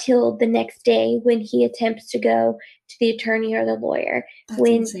 It's not till the next day when he attempts to go to the attorney or the lawyer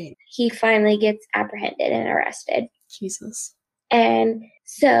when he finally gets apprehended and arrested. Jesus. And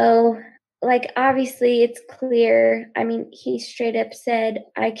so, like, obviously it's clear. I mean, he straight up said,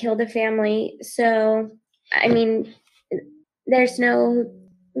 "I killed a family." So, I mean, there's no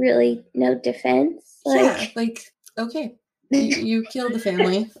defense. Like, yeah, like, okay, you killed the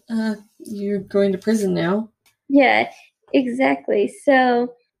family. You're going to prison now. Yeah, exactly.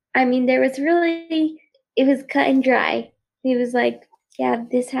 So, I mean, it was cut and dry. He was like, yeah,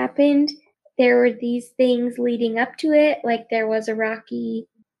 this happened. There were these things leading up to it. Like, there was a rocky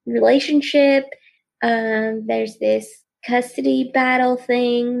relationship. There's this custody battle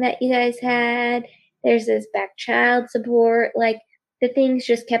thing that you guys had. There's this back child support. Like, the things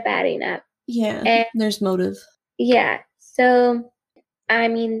just kept adding up. Yeah, and there's motive. Yeah. So, I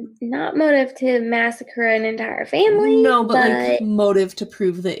mean, not motive to massacre an entire family. No, but like motive to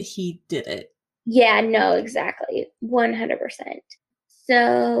prove that he did it. Yeah, no, exactly. 100%.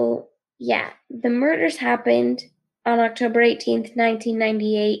 So, yeah, the murders happened on October 18th,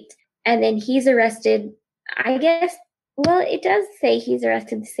 1998, and then he's arrested, I guess. Well, it does say he's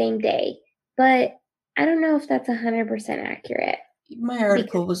arrested the same day, but I don't know if that's 100% accurate. My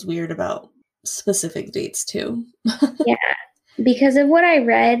article was weird about specific dates, too. Yeah, because of what I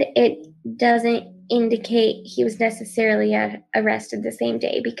read, it doesn't indicate he was necessarily arrested the same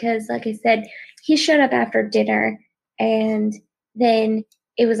day, because, like I said, he showed up after dinner, and then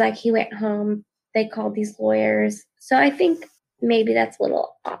it was like he went home. They called these lawyers. So I think maybe that's a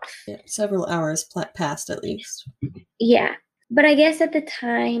little off. Yeah, several hours passed at least. Yeah. But I guess at the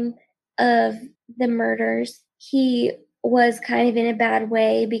time of the murders, he was kind of in a bad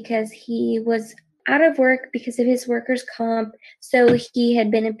way because he was out of work because of his workers' comp. So he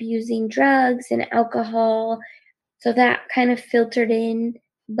had been abusing drugs and alcohol. So that kind of filtered in,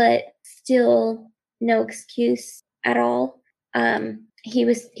 but still no excuse at all.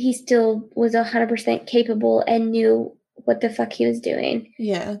 He still was 100% capable and knew what the fuck he was doing.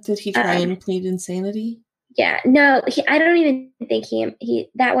 Yeah. Did he try and plead insanity? Yeah. No, I don't even think he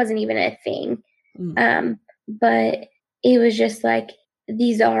that wasn't even a thing. But it was just like,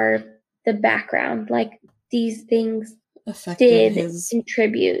 these are the background. Like, these things did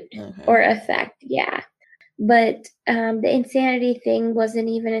contribute or affect. Yeah. But the insanity thing wasn't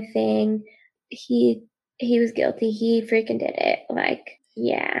even a thing. He was guilty. He freaking did it. Like,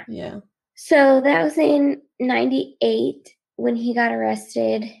 yeah. Yeah. So that was in 98 when he got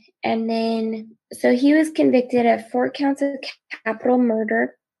arrested. And then, so he was convicted of 4 counts of capital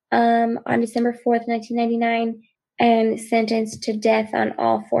murder on December 4th, 1999, and sentenced to death on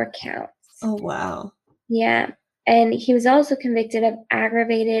all 4 counts. Oh, wow. Yeah. And he was also convicted of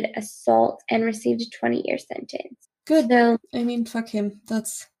aggravated assault and received a 20-year sentence. Good. So, I mean, fuck him.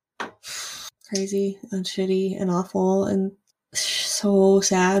 That's crazy and shitty and awful and so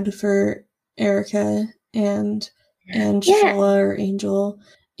sad for Erica and Angela or Angel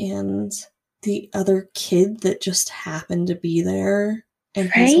and the other kid that just happened to be there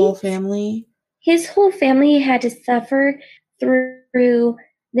and his whole family. His whole family had to suffer through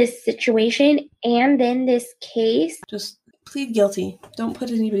this situation and then this case. Just plead guilty. Don't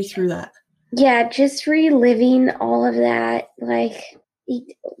put anybody through that. Yeah, just reliving all of that. Like,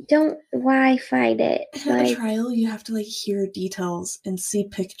 why fight it? And at a trial, you have to like hear details and see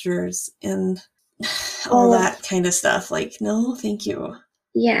pictures and all that kind of stuff. Like, no, thank you.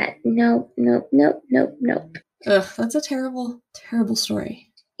 Yeah, nope. Ugh, that's a terrible, terrible story.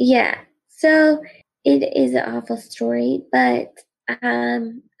 Yeah, so it is an awful story, but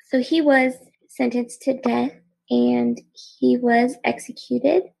so he was sentenced to death and he was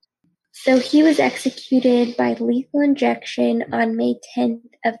executed. So he was executed by lethal injection on May 10th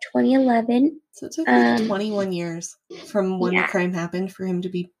of 2011. So it took like 21 years from when the crime happened for him to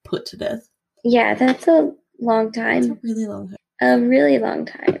be put to death. Yeah, that's a long time. That's a really long time. A really long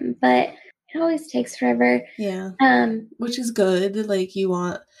time, but it always takes forever. Yeah. Which is good. Like, you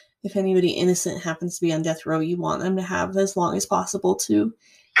want, if anybody innocent happens to be on death row, you want them to have as long as possible to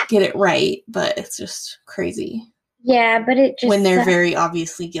get it right, but it's just crazy. Yeah, but it just when they're very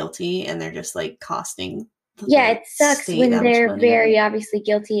obviously guilty and they're just like costing. Yeah, it sucks when they're very obviously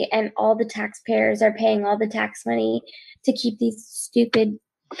guilty and all the taxpayers are paying all the tax money to keep these stupid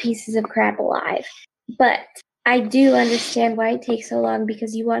pieces of crap alive. But I do understand why it takes so long,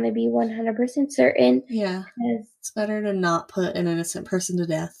 because you want to be 100% certain. Yeah. It's better to not put an innocent person to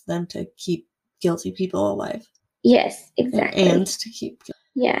death than to keep guilty people alive. Yes, exactly. And to keep.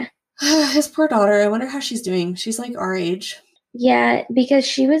 Yeah. His poor daughter. I wonder how she's doing. She's like our age. Yeah, because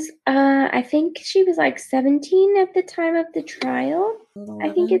she was, I think she was like 17 at the time of the trial. I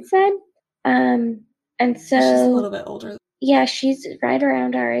think it said. And so she's a little bit older. Yeah, she's right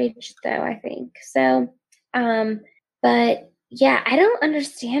around our age, though, I think. So, but yeah, I don't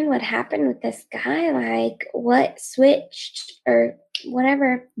understand what happened with this guy, like what switched or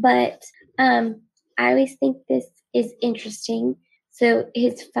whatever. But I always think this is interesting. So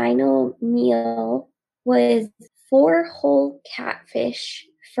his final meal was 4 whole catfish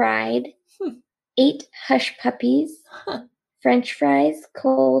fried, 8 hush puppies, French fries,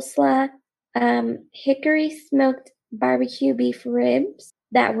 coleslaw, hickory smoked barbecue beef ribs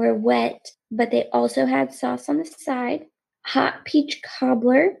that were wet, but they also had sauce on the side, hot peach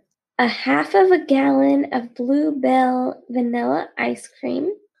cobbler, a half of a gallon of Bluebell vanilla ice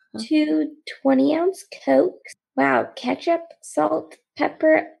cream, 2 20-ounce Cokes, wow, ketchup, salt,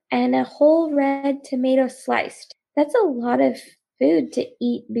 pepper, and a whole red tomato sliced. That's a lot of food to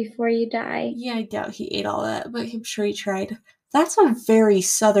eat before you die. Yeah, I doubt he ate all that, but I'm sure he tried. That's a very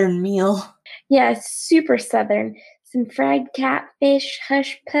southern meal. Yeah, super southern. Some fried catfish,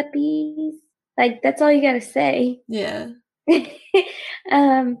 hush puppies. Like, that's all you gotta say. Yeah.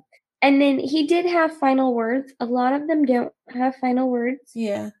 And then he did have final words. A lot of them don't have final words.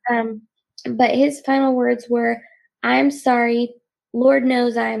 Yeah. But his final words were, "I'm sorry. Lord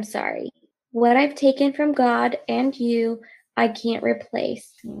knows I am sorry. What I've taken from God and you, I can't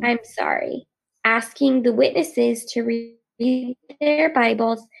replace. I'm sorry. Asking the witnesses to read their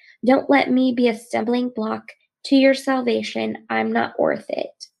Bibles. Don't let me be a stumbling block to your salvation. I'm not worth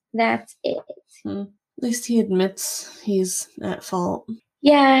it." That's it. At least he admits he's at fault.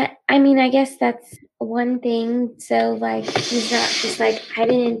 Yeah, I mean, I guess that's one thing. So, like, he's not just like, I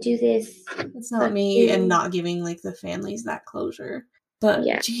didn't do this. It's not me, and not giving, like, the families that closure. But,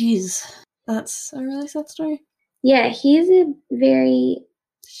 yeah. Geez, that's a really sad story. Yeah, he's a very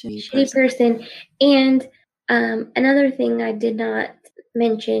shitty person. And another thing I did not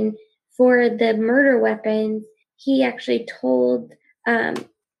mention, for the murder weapons, he actually told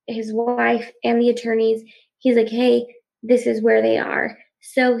his wife and the attorneys, he's like, hey, this is where they are.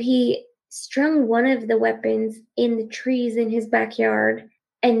 So he strung one of the weapons in the trees in his backyard,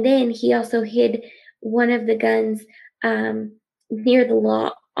 and then he also hid one of the guns near the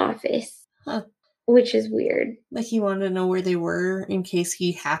law office. Which is weird. Like, he wanted to know where they were in case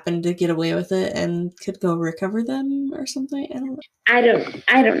he happened to get away with it and could go recover them or something. I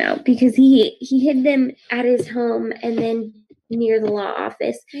don't know, because he hid them at his home and then near the law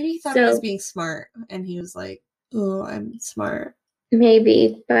office. Maybe he thought he was being smart, and he was like, "Oh, I'm smart."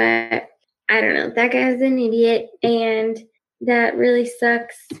 Maybe, but I don't know. That guy's an idiot, and that really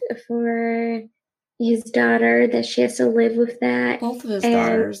sucks for his daughter that she has to live with that. Both of his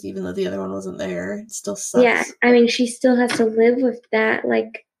daughters, even though the other one wasn't there, it still sucks. Yeah, I mean, she still has to live with that,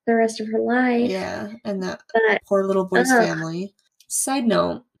 like, the rest of her life. Yeah, and that poor little boy's family. Side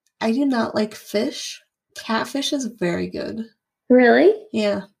note, I do not like fish. Catfish is very good. Really?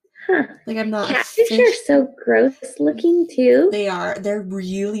 Yeah. Huh. Like, I'm not. Catfish are so gross looking too. They are. They're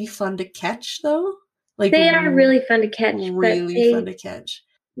really fun to catch, though. Like, they are really fun to catch. Really fun to catch.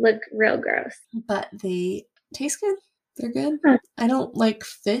 Look real gross. But they taste good. They're good. Huh. I don't like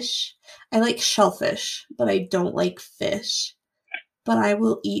fish. I like shellfish, but I don't like fish. but I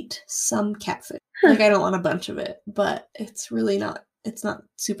will eat some catfish. Huh. Like, I don't want a bunch of it, but it's not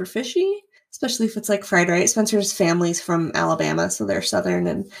super fishy, especially if it's like fried right. Spencer's family's from Alabama, so they're southern,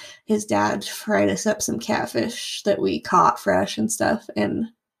 and his dad fried us up some catfish that we caught fresh and stuff, and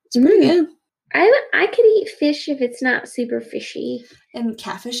it's pretty good. I could eat fish if it's not super fishy. And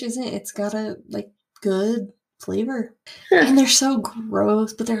catfish isn't. It's got a like good flavor. Huh. And they're so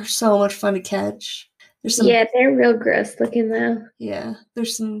gross, but they're so much fun to catch. There's some Yeah, they're real gross looking though. Yeah,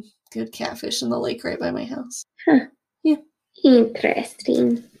 there's some good catfish in the lake right by my house. Huh. Yeah.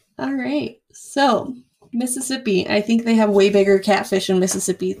 Interesting. All right. So, Mississippi. I think they have way bigger catfish in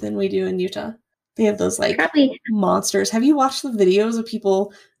Mississippi than we do in Utah. They have those like Probably. monsters. Have you watched the videos of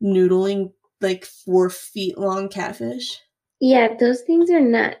people noodling like 4 feet long catfish? Yeah, those things are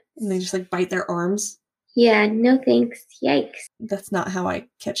nuts. And they just like bite their arms. Yeah, no thanks. Yikes. That's not how I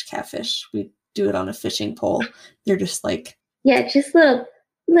catch catfish. We do it on a fishing pole. They're just like, yeah, just little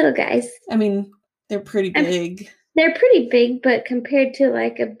guys. I mean, they're pretty big. They're pretty big, but compared to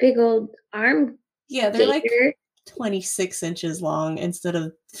like a big old arm, yeah, they're gator, like 26 inches long instead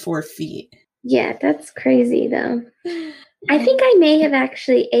of 4 feet. Yeah, that's crazy though. I think I may have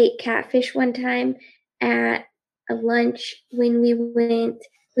actually ate catfish one time at a lunch when we went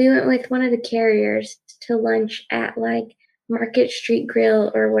with one of the carriers to lunch at like Market Street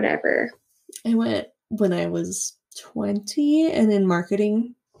Grill or whatever. I went when I was 20 and in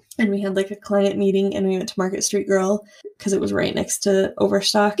marketing, and we had like a client meeting, and we went to Market Street Grill because it was right next to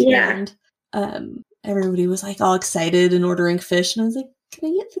Overstock. Yeah. And everybody was like all excited and ordering fish, and I was like, can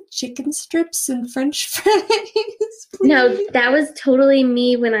I get the chicken strips and French fries, please? No, that was totally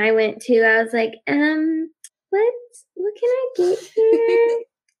me when I went too. I was like, what can I get here?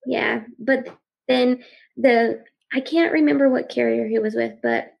 Yeah, but then I can't remember what carrier he was with,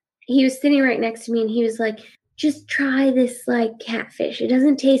 but he was sitting right next to me, and he was like, just try this like catfish. It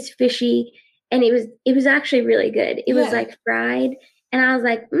doesn't taste fishy, and it was actually really good. It was like fried, and I was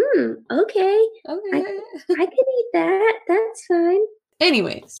like, okay. I could eat that. That's fine.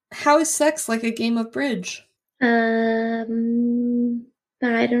 Anyways, how is sex like a game of bridge? I don't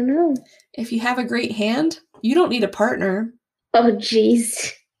know. If you have a great hand, you don't need a partner. Oh,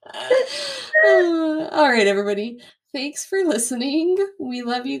 jeez. All right, everybody. Thanks for listening. We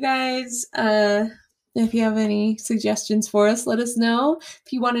love you guys. If you have any suggestions for us, let us know.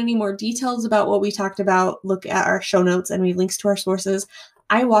 If you want any more details about what we talked about, look at our show notes, and we have links to our sources.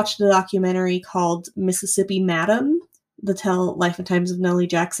 I watched a documentary called Mississippi Madam, the life and times of Nellie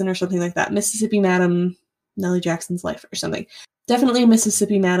Jackson or something like that. Mississippi Madam, Nellie Jackson's life or something. Definitely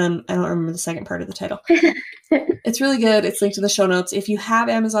Mississippi Madam. I don't remember the second part of the title. It's really good. It's linked to the show notes. If you have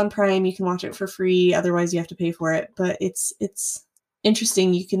Amazon Prime, you can watch it for free. Otherwise, you have to pay for it. But it's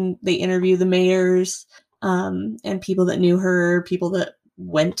interesting. They interview the mayors and people that knew her, people that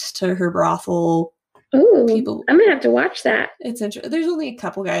went to her brothel. Ooh, I'm gonna have to watch that. It's interesting. There's only a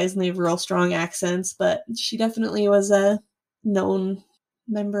couple guys, and they have real strong accents, but she definitely was a known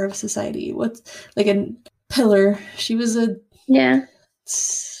member of society. What's like a pillar? She was a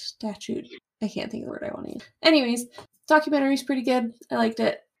statue. I can't think of the word I want to use. Anyways, documentary's pretty good. I liked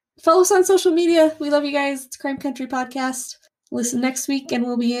it. Follow us on social media. We love you guys. It's Crime Country Podcast. Listen next week, and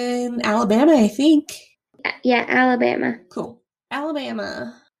we'll be in Alabama, I think. Yeah, Alabama. Cool.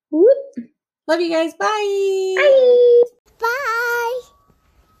 Alabama. Whoop. Love you guys. Bye. Bye. Bye.